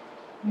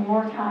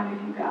 More time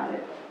if you got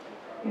it,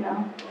 you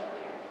know?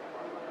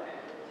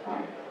 So.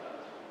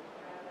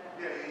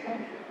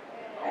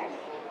 Thanks.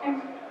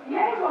 And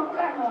yay, welcome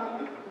back,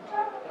 Melania.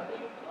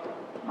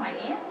 My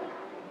aunt.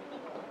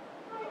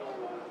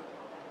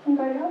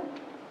 Anybody else?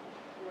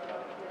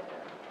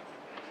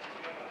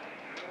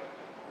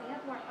 We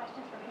have more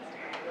questions from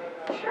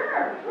Instagram.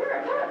 Sure.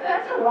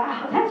 That's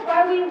allowed. That's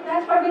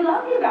why we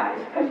love you guys,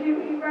 because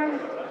you guys.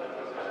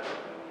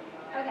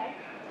 Okay.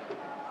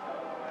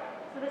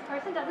 So this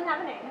person doesn't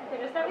have a name.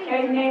 They're just a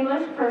Okay,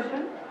 nameless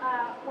person.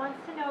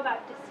 Wants to know about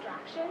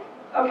distraction.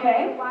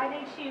 Okay. Why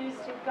they choose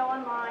to go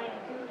online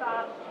and goof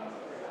off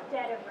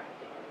instead of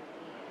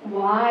writing.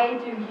 Why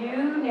do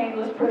you,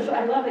 nameless person?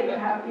 I love that you're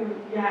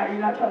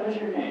not telling us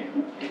your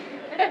name.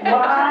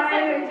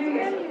 Why do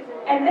you?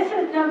 And this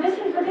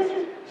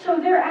is. So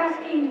they're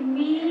asking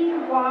me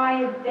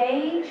why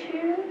they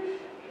choose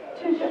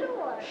to.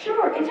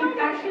 Sure. It's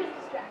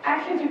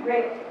actually it's a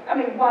great. I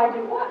mean, why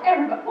do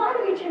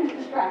we choose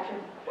distraction?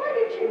 Why do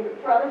you choose,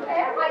 brother?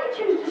 Why do you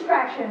choose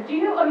distraction? Do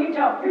you? Oh, you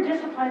don't. You're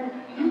disciplined.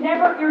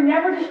 You're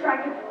never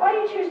distracted. Why do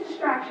you choose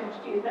distractions?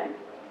 Do you think?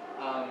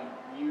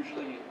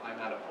 Usually, I'm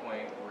at a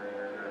point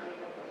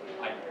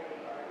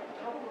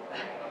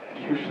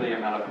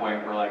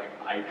where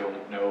I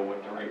don't know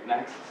what to write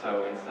next.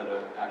 So instead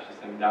of actually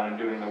sitting down and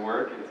doing the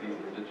work, it's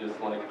easier to just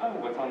like, oh,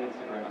 what's on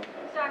Instagram?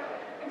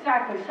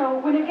 Exactly. So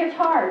when it gets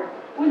hard,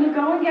 when the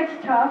going gets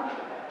tough,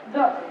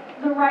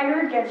 the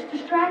writer gets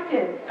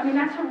distracted. I mean,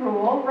 that's a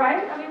rule,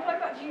 right? I mean, what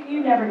about you?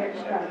 You never get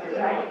distracted,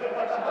 right?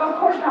 Of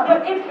course not.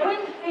 But when the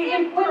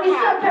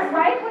subject,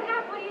 right? What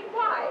happened?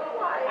 Why?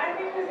 I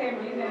think the same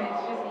reason.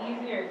 It's just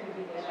easier to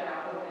be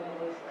distracted than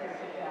it is to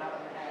sit down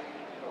and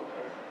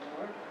focus and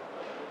work.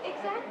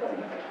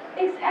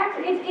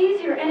 Exactly. It's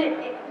easier,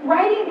 and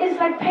writing is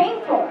like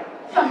painful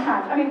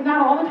sometimes. I mean,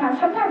 not all the time.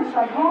 Sometimes it's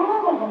like,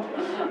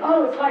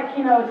 it's like,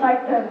 you know, it's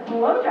like the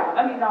blowjob.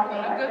 I mean, not the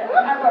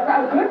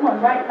like a good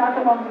one, right? Not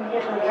the one we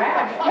get the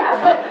rash. Yeah,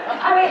 but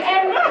I mean,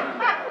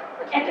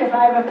 and if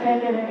I've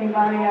offended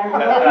anybody, I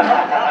really.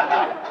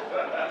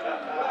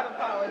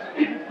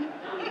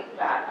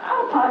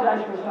 I'll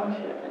apologize for some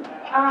shit.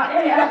 I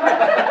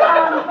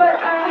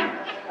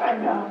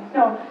know.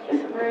 No,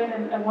 we're in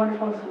a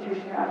wonderful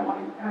institution here. I don't want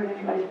to hurt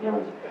anybody's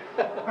feelings.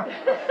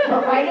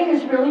 But writing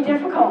is really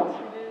difficult.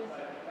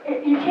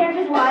 You can't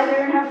just lie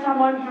there and have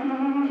someone,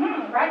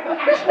 right? You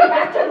actually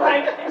have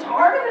to, it's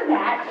harder than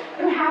that.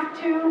 You have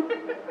to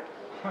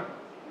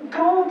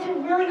go to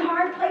really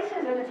hard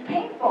places, and it's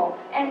painful.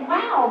 And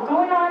wow,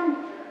 going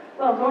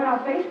on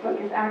Facebook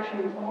is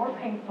actually more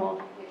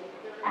painful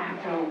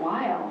after a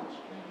while.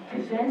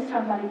 Because then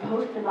somebody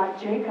posted, like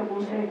Jacob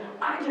will say,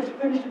 I just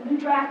finished a new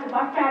draft of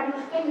my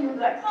fabulous thing, and you're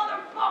like,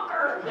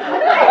 motherfucker!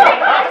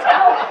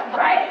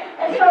 Right?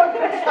 And so,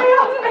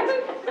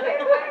 stay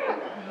away,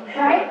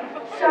 right?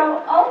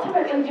 So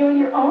ultimately, doing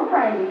your own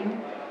writing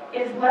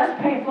is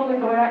less painful than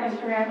going on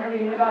Instagram and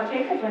reading about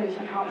Jacob's latest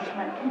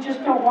accomplishment. You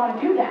just don't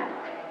want to do that.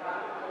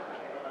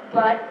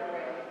 But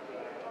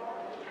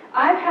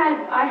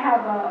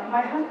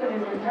my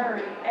husband is a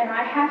nerd, and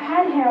I have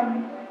had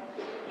him.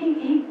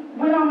 He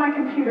went on my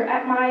computer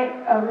at my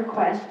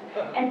request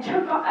and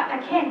took off. I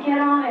can't get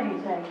on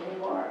anything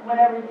anymore,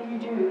 whatever you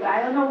do.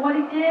 I don't know what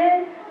he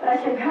did, but I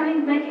said, honey,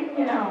 make it,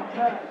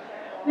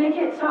 make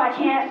it so I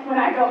can't, when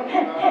I go,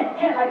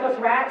 like those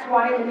rats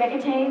wanting the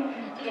nicotine,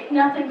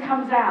 nothing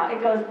comes out.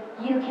 It goes,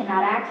 you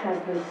cannot access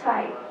this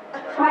site.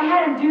 So I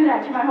had him do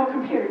that to my whole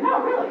computer.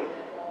 No, really.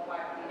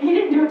 He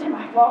didn't do it to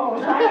my phone.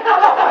 So I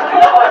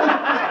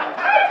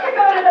had to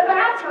go to the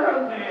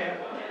bathroom.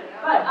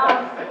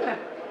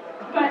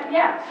 But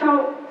yeah,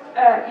 so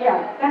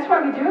that's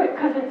why we do it,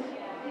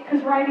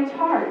 because writing's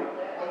hard.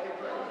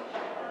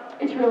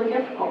 It's really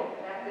difficult.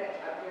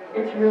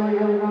 It's really,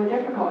 really, really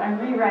difficult,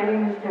 and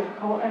rewriting is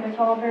difficult, and it's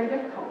all very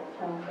difficult.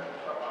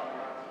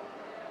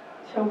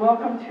 So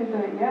welcome to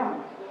the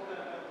underground.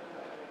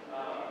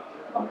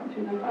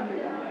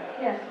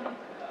 Yes.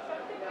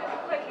 Something really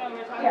quick when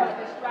we're talking Yeah.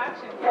 about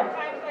distraction. Yeah.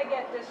 Sometimes I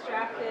get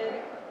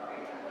distracted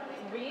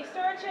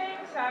researching,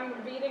 so I'm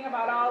reading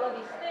about all of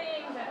these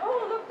things, and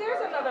oh look,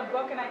 there's another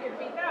book, and I could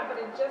read that, but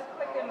it just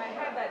clicked in my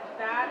head that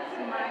that's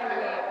my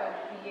way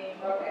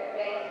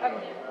of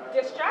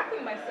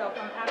distracting myself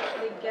from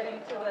actually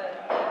getting to the.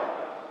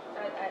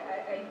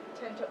 I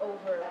tend to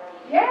over.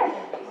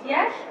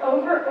 Yes.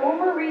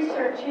 Over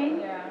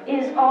researching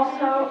is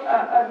also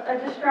a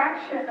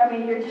distraction. I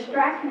mean, you're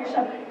distracting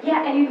yourself.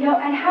 Yeah,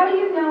 and how do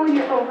you know when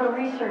you're over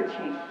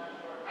researching?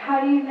 How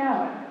do you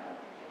know?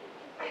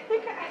 I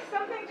think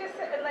something just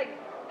like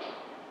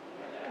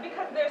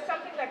because there's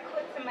something that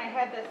clicks in my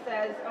head that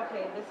says,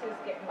 okay, this is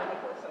getting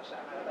ridiculous, so shut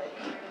up. Like,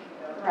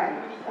 Right.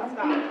 we need to Something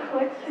stop.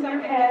 clicks in your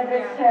Something, head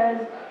that yeah.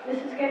 says,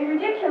 this is getting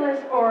ridiculous,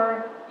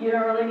 or you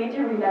don't really need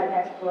to read that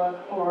next book,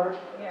 or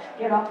Yeah.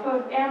 get off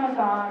of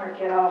Amazon, or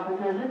get off of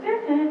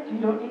this, you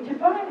don't need to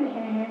buy it.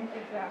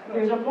 Exactly.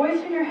 There's a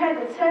voice in your head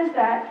that says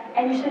that,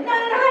 and you say, no,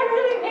 I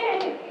really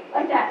mean it,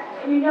 like that.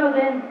 And you know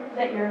then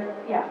that you're,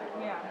 yeah.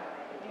 Yeah.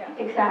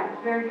 Yeah. Exactly,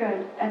 very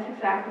good. That's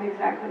exactly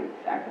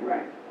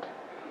right.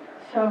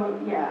 So,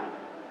 yeah.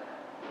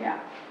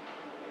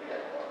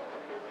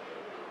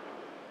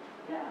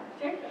 Yeah,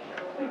 Jacob,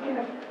 speaking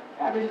of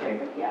average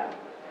Jacob, yeah.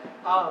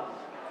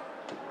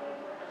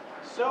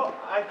 So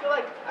I feel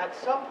like at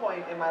some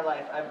point in my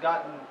life I've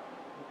gotten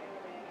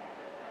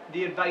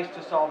the advice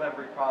to solve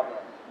every problem.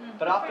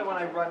 But often when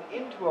I run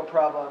into a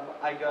problem,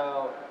 I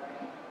go,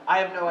 I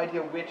have no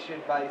idea which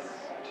advice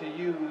to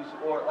use,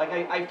 or like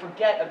I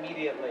forget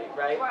immediately,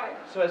 right? Right.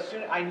 So as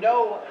soon I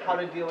know how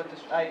to deal with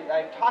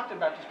I've talked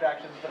about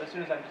distractions, but as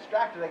soon as I'm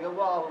distracted, I go,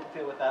 well, I'll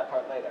deal with that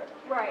part later.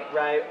 Right.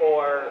 Right?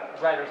 Or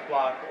writer's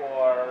block,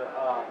 or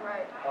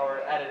Right.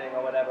 or editing,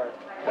 or whatever.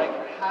 Like,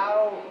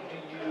 how do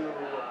you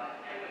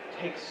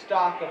take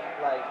stock of,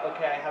 like,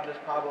 okay, I have this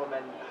problem,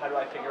 and how do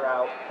I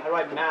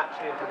match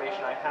the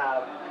information I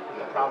have with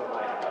the problem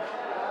I have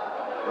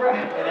Right.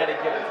 in any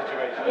given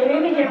situation? In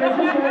any given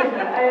situation,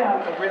 I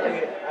know. A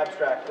really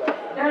abstract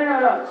question.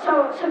 No.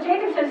 So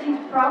Jacob says he's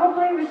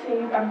probably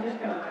received,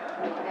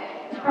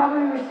 he's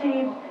probably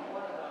received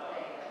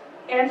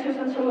answers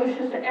and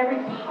solutions to every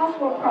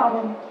possible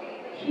problem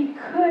he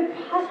could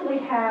possibly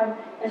have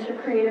as a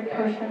creative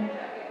person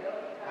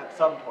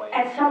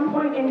At some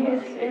point in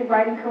his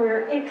writing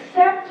career,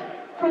 except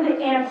for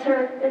the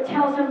answer that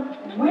tells him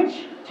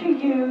which to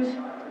use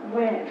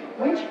when,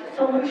 which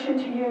solution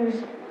to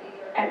use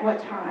at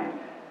what time,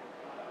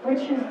 which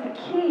is the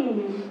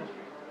key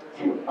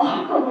to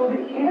all the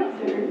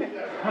answers.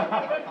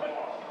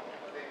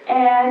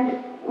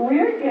 And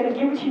we're going to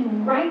give it to you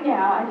right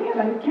now. I think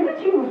I'm going to give it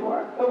to you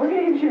before, but we're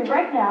going to give it to you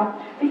right now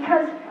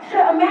because,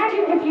 so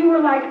imagine if you were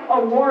like a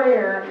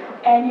warrior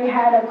and you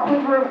had a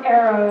quiver of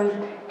arrows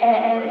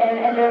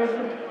and there's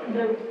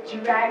the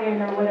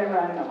dragon or whatever,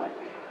 I don't know what.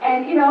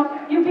 And, you know,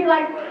 you'd be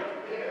like,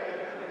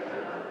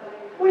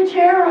 which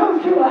arrow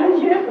do I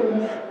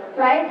use?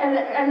 Right?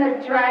 And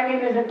the dragon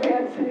is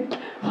advancing.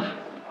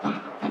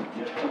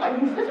 I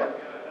use this one.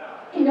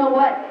 You know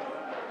what?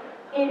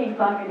 Any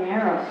fucking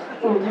arrow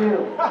will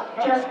do.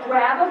 Just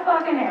grab a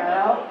fucking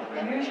arrow,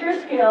 use your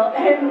skill,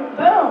 and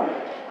boom.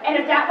 And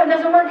if that one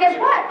doesn't work, guess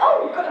what?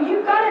 Oh,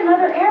 you've got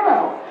another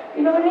arrow.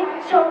 You know what I mean?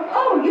 So,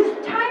 use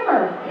the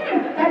timer.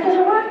 That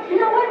doesn't work. You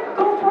know what?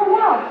 Go for a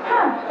walk.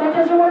 That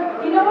doesn't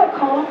work. You know what?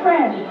 Call a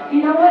friend.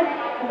 You know what?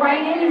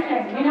 Write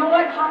anything. You know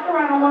what? Hop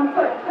around on one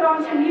foot. Put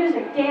on some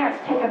music. Dance.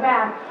 Take a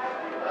bath.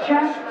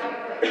 Just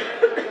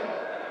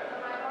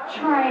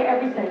try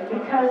everything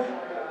because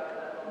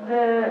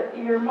the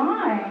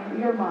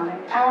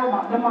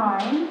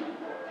mind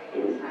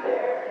is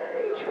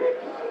very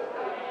tricky,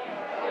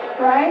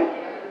 right?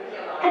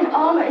 And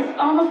it's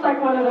almost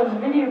like one of those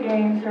video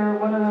games or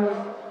one of those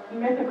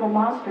mythical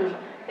monsters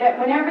that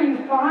whenever you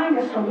find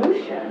a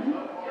solution,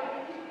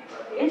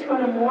 it's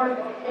going to morph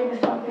into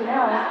something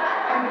else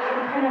and be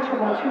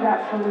impenetrable to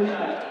that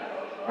solution,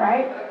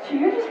 right? So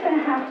you're just going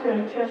to have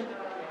to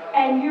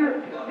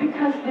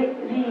because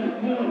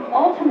the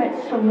ultimate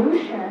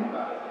solution,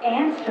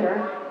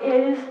 answer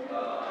is,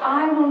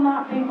 I will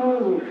not be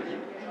moved.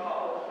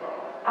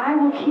 I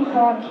will keep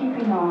on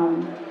keeping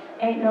on.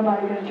 Ain't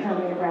nobody going to turn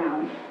me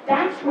around.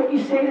 That's what you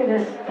say to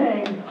this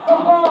thing. Ha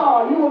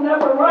ha, you will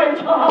never write,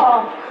 ha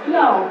ha.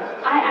 No,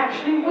 I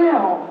actually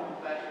will.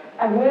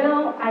 I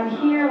will. I'm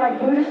here, like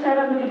Buddha said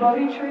under the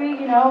Bodhi tree,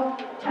 you know,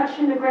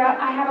 touching the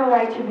ground. I have a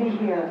right to be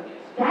here.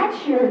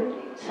 That's your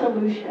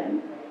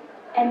solution.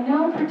 And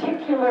no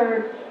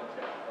particular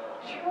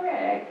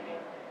trick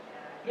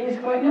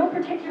no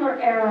particular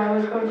arrow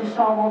is going to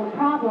solve all the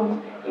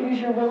problems. It is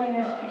your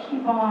willingness to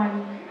keep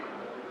on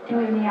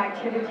doing the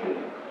activity.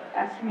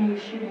 That's me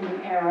shooting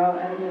an arrow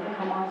at a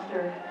mythical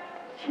monster.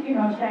 You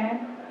know what I'm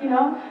saying? You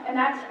know? And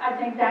I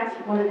think that's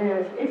what it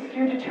is. It's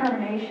your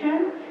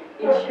determination.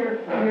 It's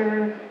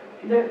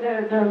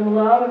the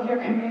love of your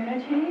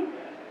community.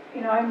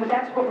 You know, and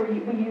that's what we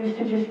use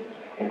to just,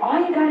 and all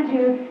you gotta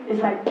do is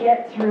like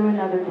get through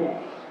another day.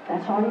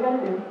 That's all you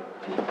gotta do.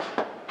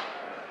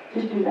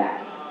 Just do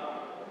that.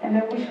 And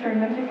then we string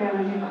them together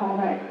and you call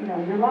that, you know,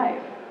 your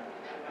life.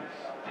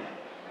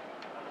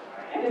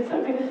 And it's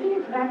so good to see you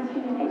because I haven't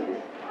seen you in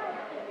ages.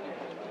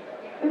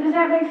 But does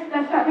that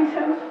make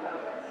sense?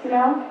 You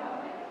know?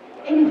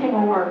 Anything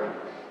will work.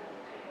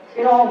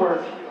 It all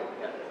works.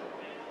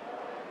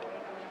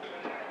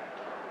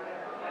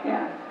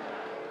 Yeah.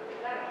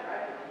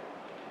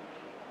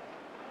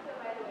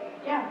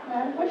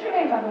 Yeah. What's your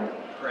name, by the way?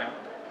 Graham.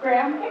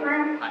 Graham. Hey,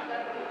 Graham. Hi.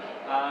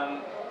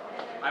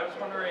 I was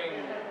wondering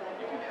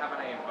if you have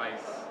any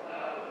advice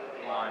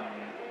on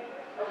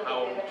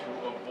how to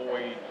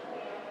avoid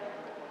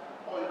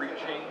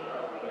preaching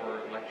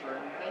or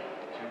lecturing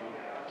to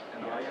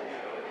an audience.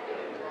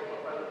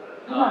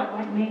 What,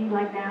 like me,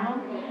 like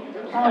now?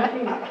 Oh,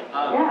 geez.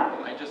 Yeah.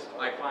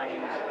 I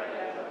find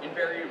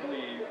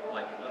invariably,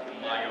 like,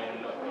 my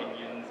own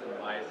opinions and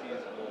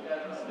biases will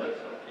slip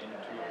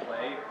into a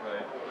play,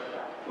 but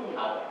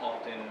I'll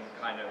often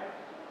kind of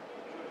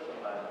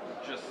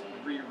just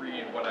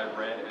reread what I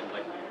read and,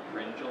 like,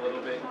 cringe a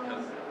little bit,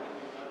 because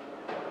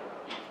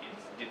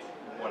it's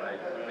what I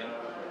think.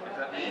 Is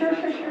that makes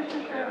sense?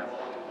 Sure.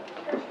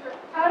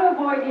 How to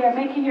avoid,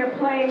 making your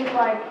plays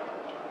like,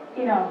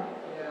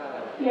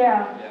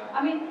 Yeah.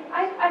 I mean,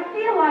 I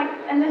feel like,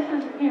 and this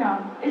is,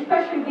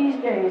 especially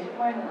these days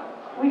when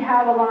we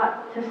have a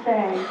lot to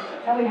say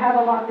and we have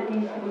a lot that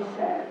needs to be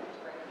said.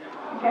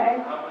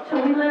 Okay?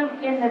 So we live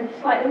in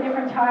a slightly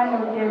different time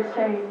than we did,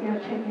 say,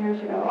 10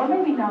 years ago. Or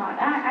maybe not.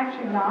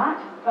 Actually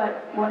not,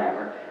 but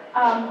whatever.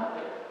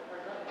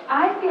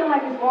 I feel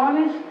like as long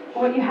as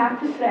what you have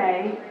to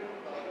say,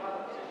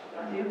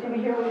 did we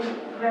hear what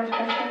Graham's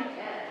question?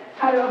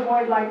 How to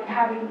avoid like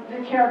having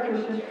the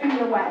characters just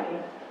finger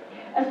wagging.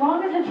 As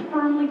long as it's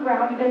firmly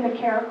grounded in the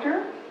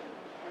character,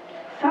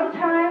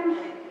 sometimes,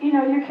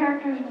 your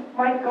characters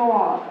might go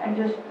off and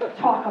just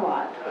talk a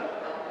lot.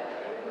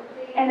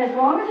 And as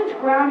long as it's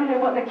grounded in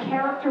what the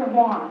character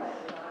wants,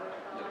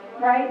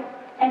 right?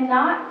 And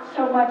not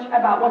so much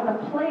about what the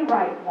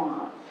playwright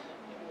wants.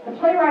 The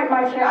playwright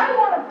might say, I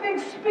want a big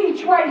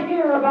speech right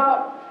here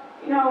about,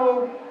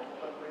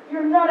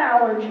 your nut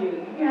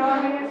allergy.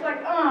 It's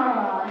like,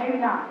 maybe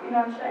not, you know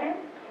what I'm saying?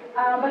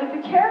 But if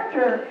the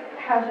character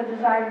has a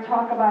desire to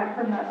talk about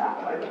her nut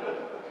allergy,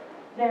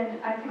 then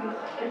I think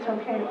it's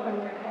okay to put it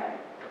in your head.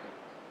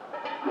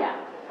 Yeah.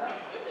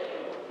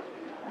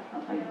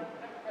 Definitely.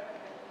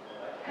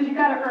 Because you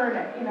got to earn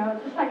it,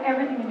 It's just like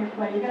everything in your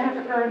play. You're going to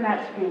have to earn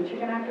that speech. You're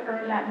going to have to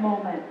earn that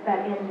moment, that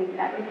ending,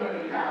 that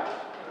beginning, that.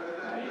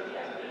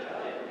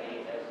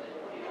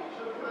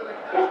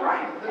 Yes,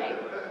 Ryan. Hey.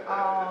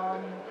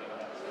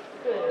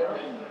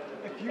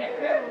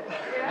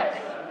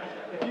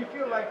 If you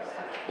feel like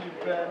you've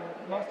been,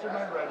 most of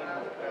my writing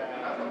has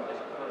been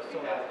for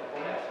solo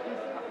performance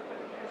pieces.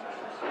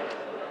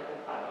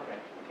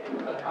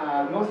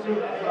 Most of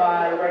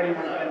my writing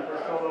has been for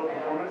solo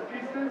performance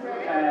pieces,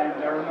 and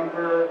I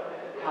remember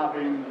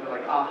having the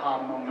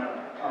aha moment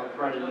of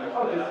writing, this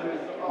is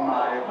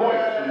my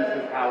voice, and this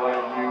is how I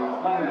use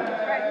language.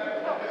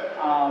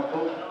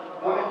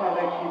 But whenever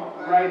I keep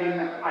writing,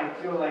 I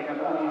feel like I'm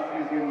almost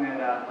using it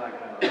as like a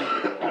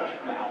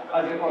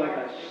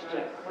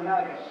shtick. Well,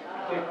 not like a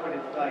shtick, but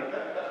it's like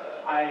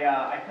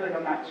I feel like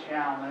I'm not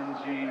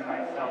challenging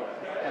myself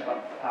to step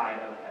outside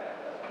of.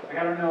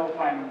 I don't know if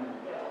I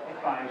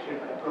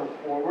should go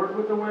forward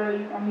with the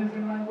way I'm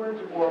using language,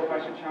 or if I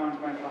should challenge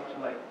myself to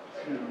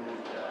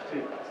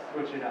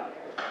switch it up.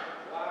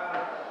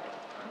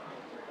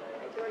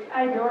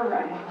 I adore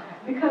Ryan,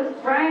 because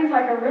Ryan's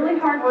like a really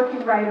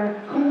hard-working writer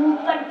who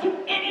will do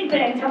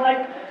anything to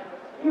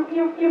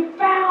you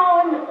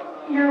found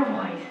your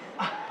voice.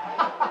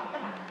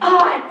 Oh,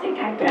 I think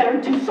I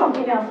better do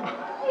something else.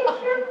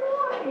 It's your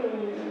voice.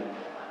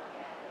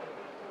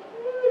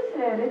 Use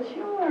it. It's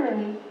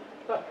yours.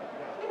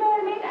 You know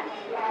what I mean?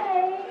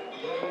 Yay.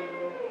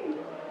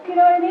 You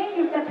know what I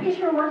mean? That piece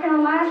you were working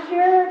on last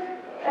year,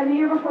 and the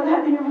year before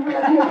that, the year before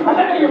that, the year before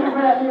that, the year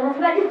before that, the year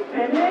before that, you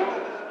finished.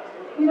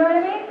 You know what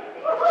I mean?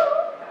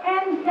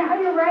 And now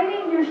you're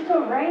writing, you're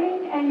still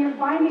writing, and you're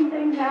finding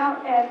things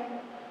out, and,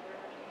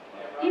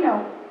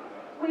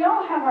 we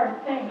all have our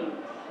things,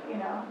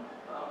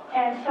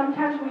 and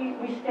sometimes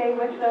we stay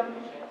with them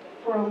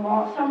for a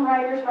long, some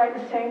writers write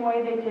the same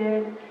way they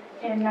did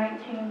in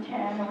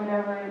 1910 or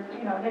whatever,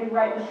 they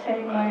write the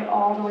same way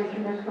all the way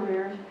through their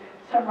careers.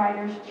 Some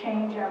writers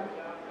change up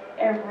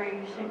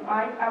every single,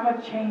 I'm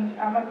a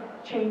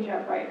change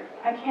up writer.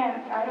 I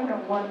don't know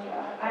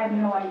I have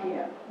no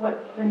idea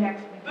what the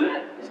next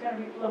is going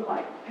to look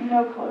like.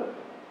 No clue.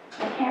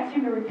 I can't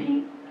seem to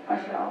repeat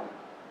myself.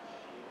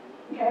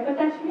 Okay, but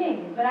that's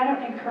me. But I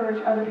don't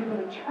encourage other people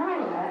to try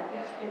that.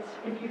 It's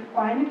if you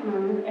find a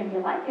groove and you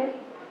like it,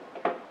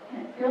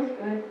 and it feels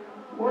good,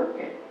 work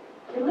it.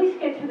 At least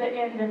get to the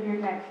end of your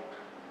next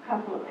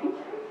couple of pieces.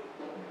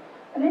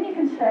 And then you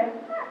can say,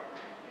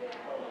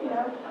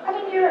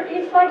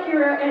 it's like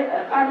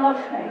I love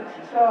snakes,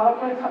 so I'm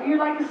going to call you're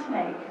like a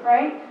snake,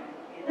 right?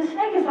 The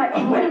snake is like,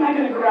 when am I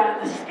going to grow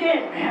out of the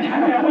skin,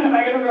 man? When am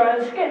I going to grow out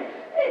of the skin?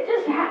 It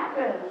just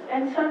happens,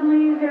 and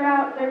suddenly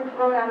they're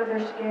grown out of their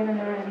skin and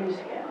they're in a new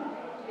skin,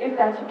 if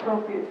that's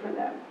appropriate for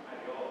them.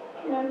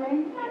 You know what I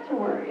mean? Not to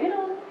worry.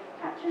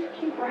 Just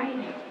keep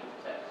writing.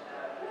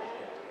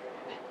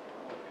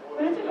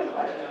 But it's a good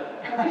question.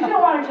 You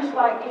don't want to just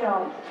but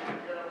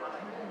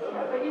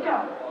you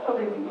don't.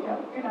 Believe me, you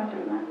don't. You're not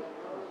doing that.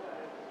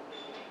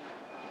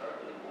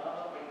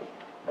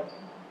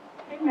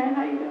 Hey man,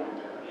 how you doing?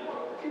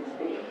 Good to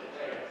see you.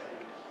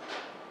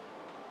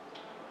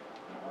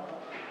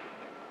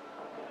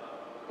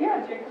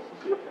 Yeah, Jacob.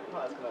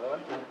 I'll ask another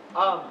one.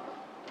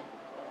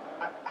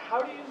 How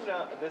do you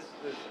know, this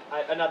is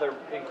another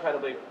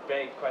incredibly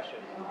vague question,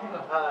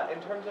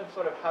 in terms of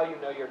sort of how you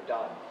know you're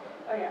done?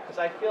 Oh yeah. Because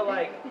I feel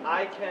like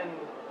I can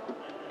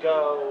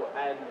go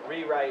and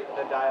rewrite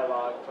the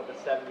dialogue for the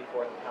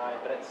 74th time,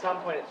 but at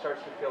some point it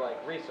starts to feel like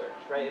research,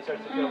 right? It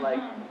starts to feel like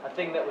a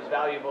thing that was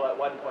valuable at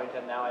one point,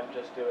 and now I'm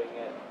just doing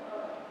it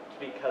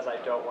because I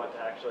don't want to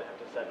actually have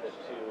to send it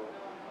to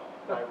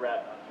my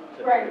rep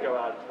to go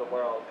out into the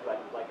world, because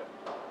I'm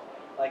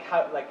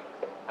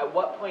at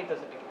what point does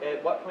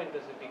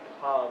it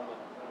become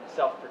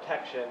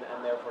self-protection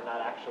and therefore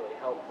not actually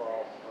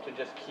helpful to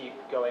just keep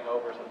going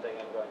over something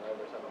and going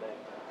over something?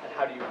 And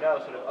how do you know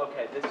sort of,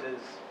 okay,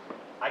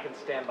 I can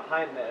stand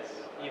behind this,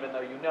 even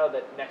though you know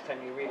that next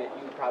time you read it,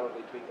 you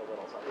probably tweak a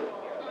little something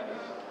here or there.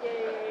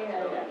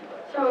 Yeah.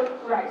 So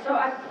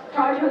I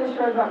probably told the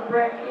story about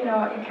Brick, in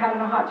Cat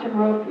on a Hot Tin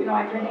Rope,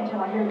 I drink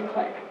until I hear the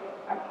click.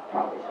 I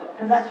probably said,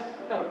 because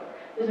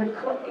there's a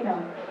click,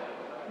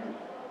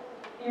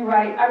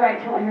 I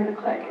write till I hear the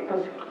click. It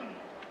goes,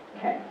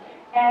 okay.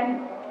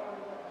 And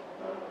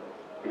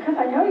because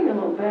I know you a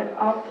little bit,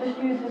 I'll just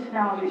use this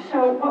analogy.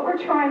 So what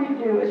we're trying to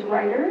do as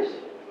writers,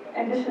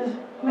 and this is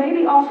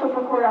maybe also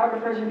for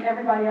choreographers and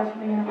everybody else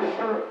in the universe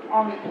or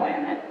on the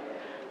planet,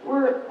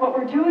 what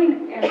we're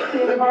doing as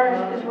creative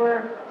artists is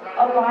we're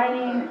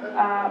aligning,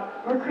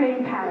 we're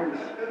creating patterns,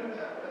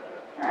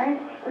 right?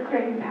 We're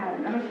creating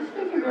patterns. I mean, just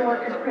think of your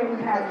work as creating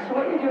patterns. So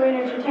what you're doing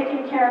is you're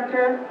taking a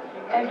character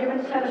and a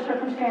given set of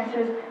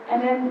circumstances,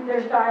 and then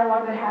there's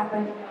dialogue that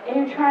happens, and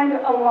you're trying to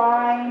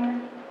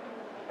align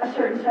a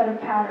certain set of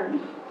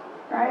patterns,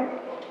 right?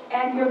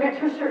 And you'll get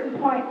to a certain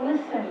point,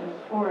 listen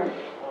for it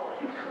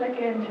to click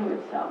into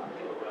itself.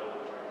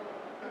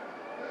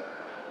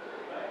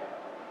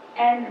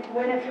 And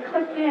when it's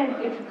clicked in,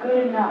 it's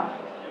good enough.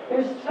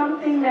 There's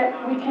something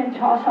that we can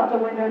toss out the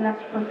window, and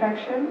that's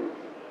perfection.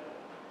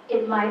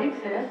 It might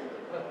exist,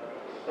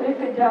 but if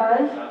it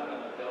does,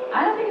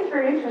 I don't think it's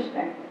very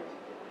interesting.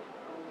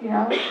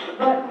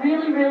 But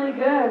really, really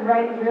good,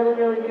 writing really,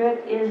 really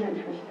good is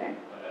interesting.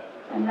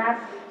 And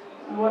that's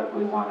what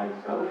we want to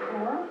go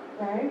for,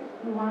 right?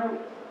 We want to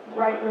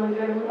write really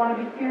good, and we want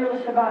to be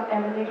fearless about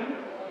editing.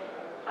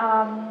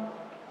 I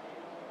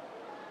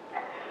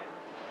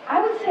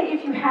would say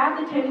if you have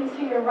the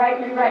tendency to write,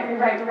 and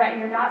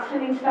you're not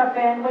sending stuff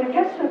in, when it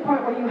gets to the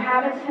point where you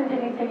haven't sent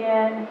anything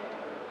in,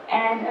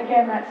 and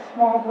again, that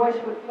small voice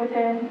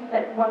within,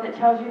 that one that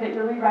tells you that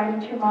you're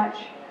rewriting too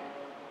much,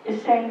 is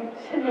saying,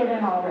 send it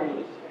in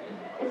already.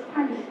 It's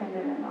time to send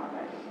it in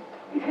already.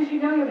 Because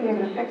you know you'll be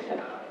able to fix it,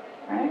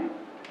 right?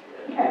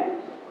 Okay?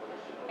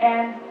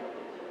 And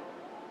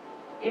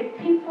if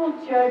people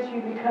judge you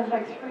because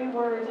 3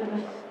 words in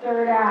the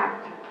third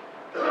act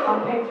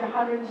on page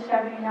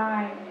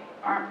 179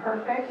 aren't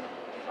perfect,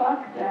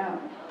 fuck them.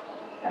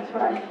 That's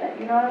what I say.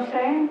 You know what I'm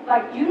saying?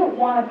 You don't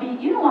want to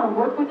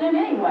work with them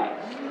anyway.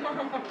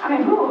 I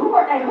mean, who the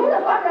fuck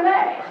are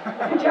they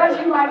to judge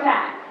you like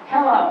that?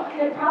 Hello.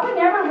 They've probably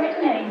never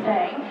written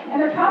anything, and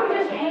they're probably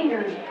just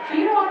haters, so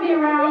you don't want to be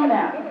around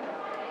them.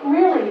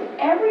 Really,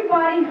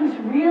 everybody who's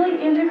really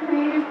in the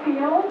creative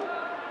field,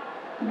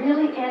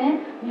 really in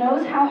it,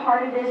 knows how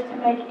hard it is to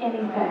make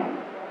anything.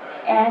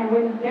 And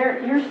when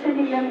you're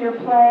sending them your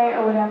play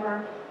or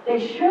whatever, they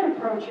should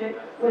approach it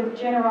with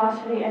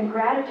generosity and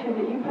gratitude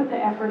that you put the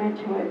effort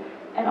into it.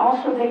 And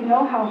also, they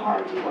know how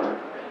hard you work.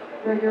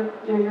 They're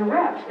your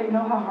reps. They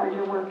know how hard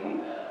you're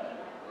working.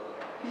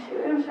 You see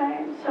what I'm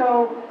saying?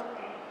 So,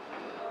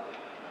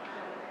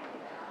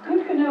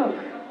 good canoe,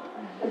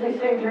 as they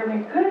say in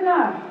Germany, good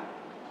enough.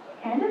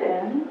 Hand it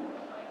in.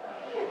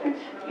 If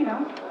it's, I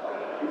know,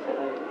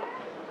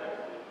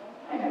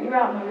 you're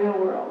out in the real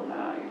world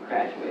now. You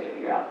graduated.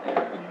 You're out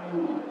there.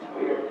 It's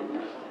weird, isn't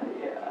it?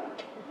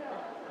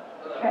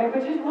 Yeah. Okay,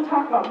 but we'll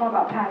talk more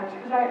about patterns,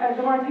 because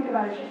the more I think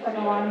about it, it's just like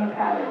aligning a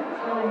pattern.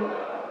 It's really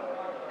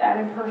that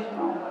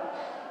impersonal.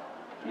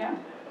 Yeah.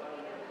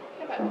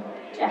 So,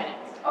 yeah.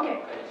 Okay.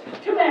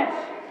 2 minutes.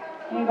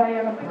 Anybody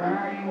have a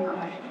burning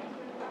question?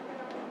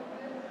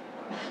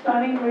 A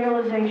stunning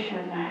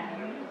realization.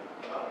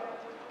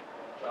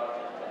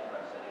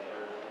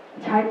 A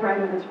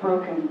typewriter that's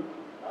broken.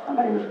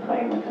 Somebody was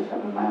playing with this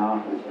up in my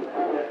office.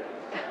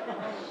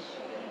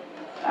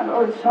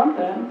 Or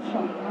something. So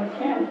I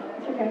can't.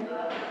 It's okay.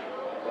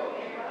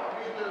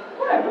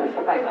 Whatever.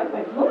 Somebody's like,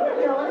 look at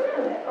it.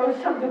 Or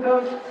some of the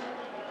ghosts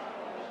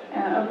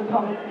of the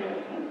public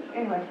theater.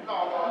 Anyway.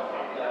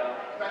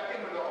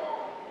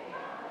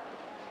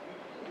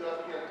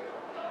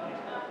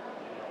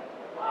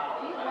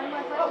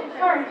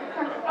 Sorry.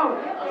 Oh,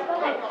 okay.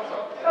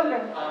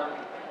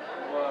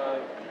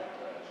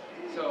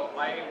 So I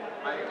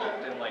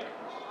often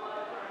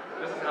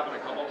this has happened a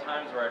couple of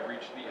times where I've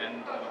reached the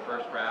end of a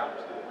first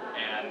draft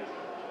and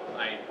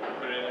I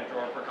put it in a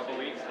drawer for a couple of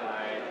weeks and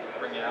I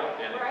bring it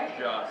out and it's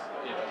just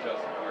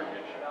garbage.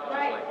 It's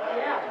Right. Just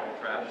total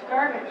trash. It's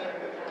garbage.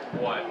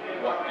 What do you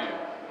do?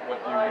 What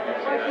do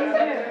you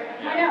do?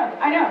 Yeah.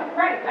 I know,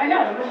 right, I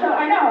know.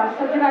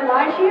 So did I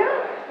lie to you?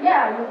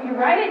 Yeah, you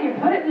write it, you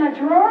put it in the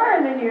drawer,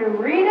 and then you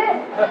read it,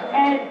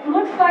 and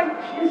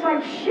it's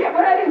like shit,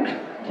 what did I do?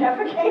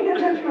 defecate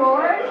in the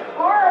drawer. It's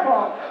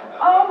horrible.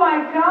 Oh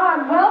my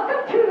God,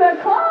 welcome to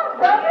the club,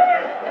 brother.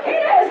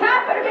 It has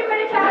happened to me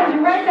many times.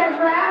 You write that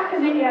draft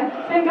and then you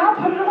think, I'll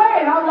put it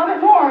away and I'll love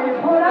it more. You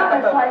pull it out,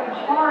 it's like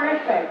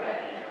horrific.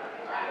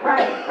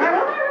 Right.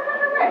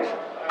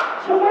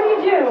 So what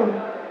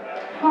do?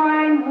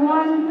 Find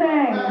one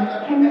thing.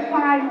 Can you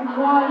find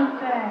one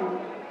thing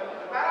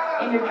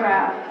in your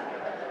draft?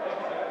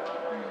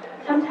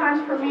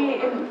 Sometimes for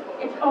me,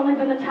 it's only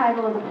been the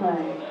title of the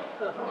play.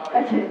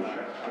 That's it.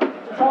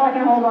 That's all I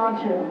can hold on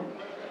to.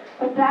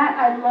 But that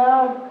I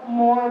love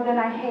more than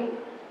I hate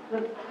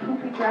the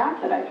poopy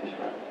draft that I just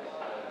wrote.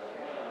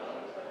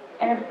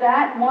 And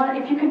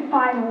if you can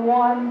find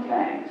one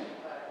thing,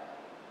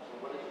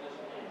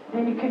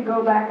 then you can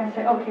go back and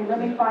say, okay, let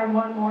me find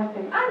one more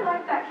thing. I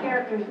like that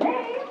character's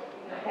name.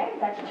 Okay,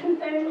 that's two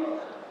things.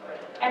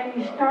 And then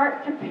you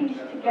start to piece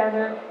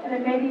together, and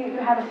then maybe you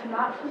have a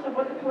synopsis of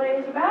what the play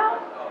is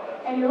about,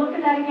 and you look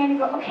at that again and you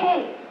go,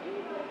 okay,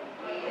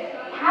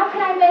 how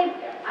can I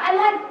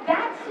like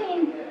that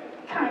scene,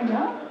 kind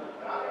of.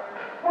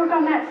 Work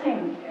on that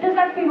scene. It doesn't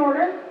have to be in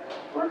order.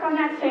 Work on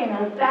that scene,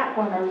 or that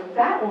one, or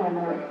that one,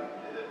 or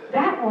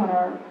that one,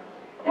 or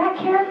that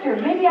character.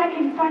 Maybe I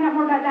can find out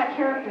more about that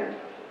character.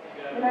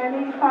 You know what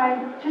I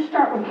mean? Just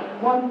start with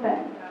one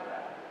thing.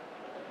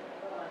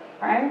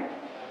 Right?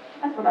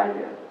 That's what I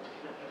do.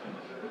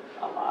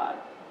 A lot.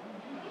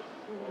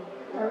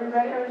 Are we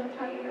ready? Are we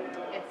time?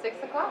 It's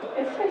 6 o'clock.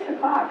 It's 6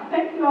 o'clock.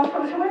 Thank you all so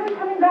much. So when are we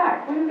coming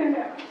back? When are we going to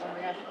go? Oh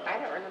my gosh, I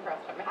don't remember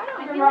off the top of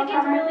my head. I feel like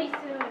it's really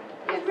soon.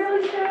 It's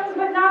really soon,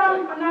 but not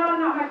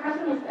on my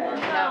Christmas day.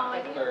 No,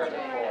 I think it's like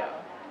right now.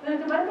 The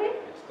what day?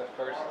 It's the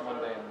first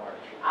Monday in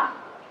March.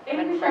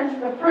 Amy says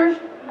the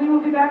first, we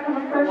will be back on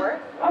the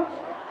first. Oh.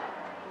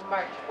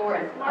 March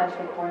 4th. That's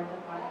the 4th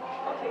of March.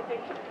 Okay,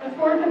 thank you. The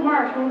 4th of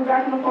March. We'll be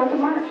back on the 4th of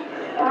March.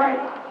 All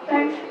right.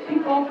 Thanks,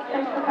 people.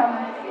 Thanks for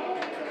coming.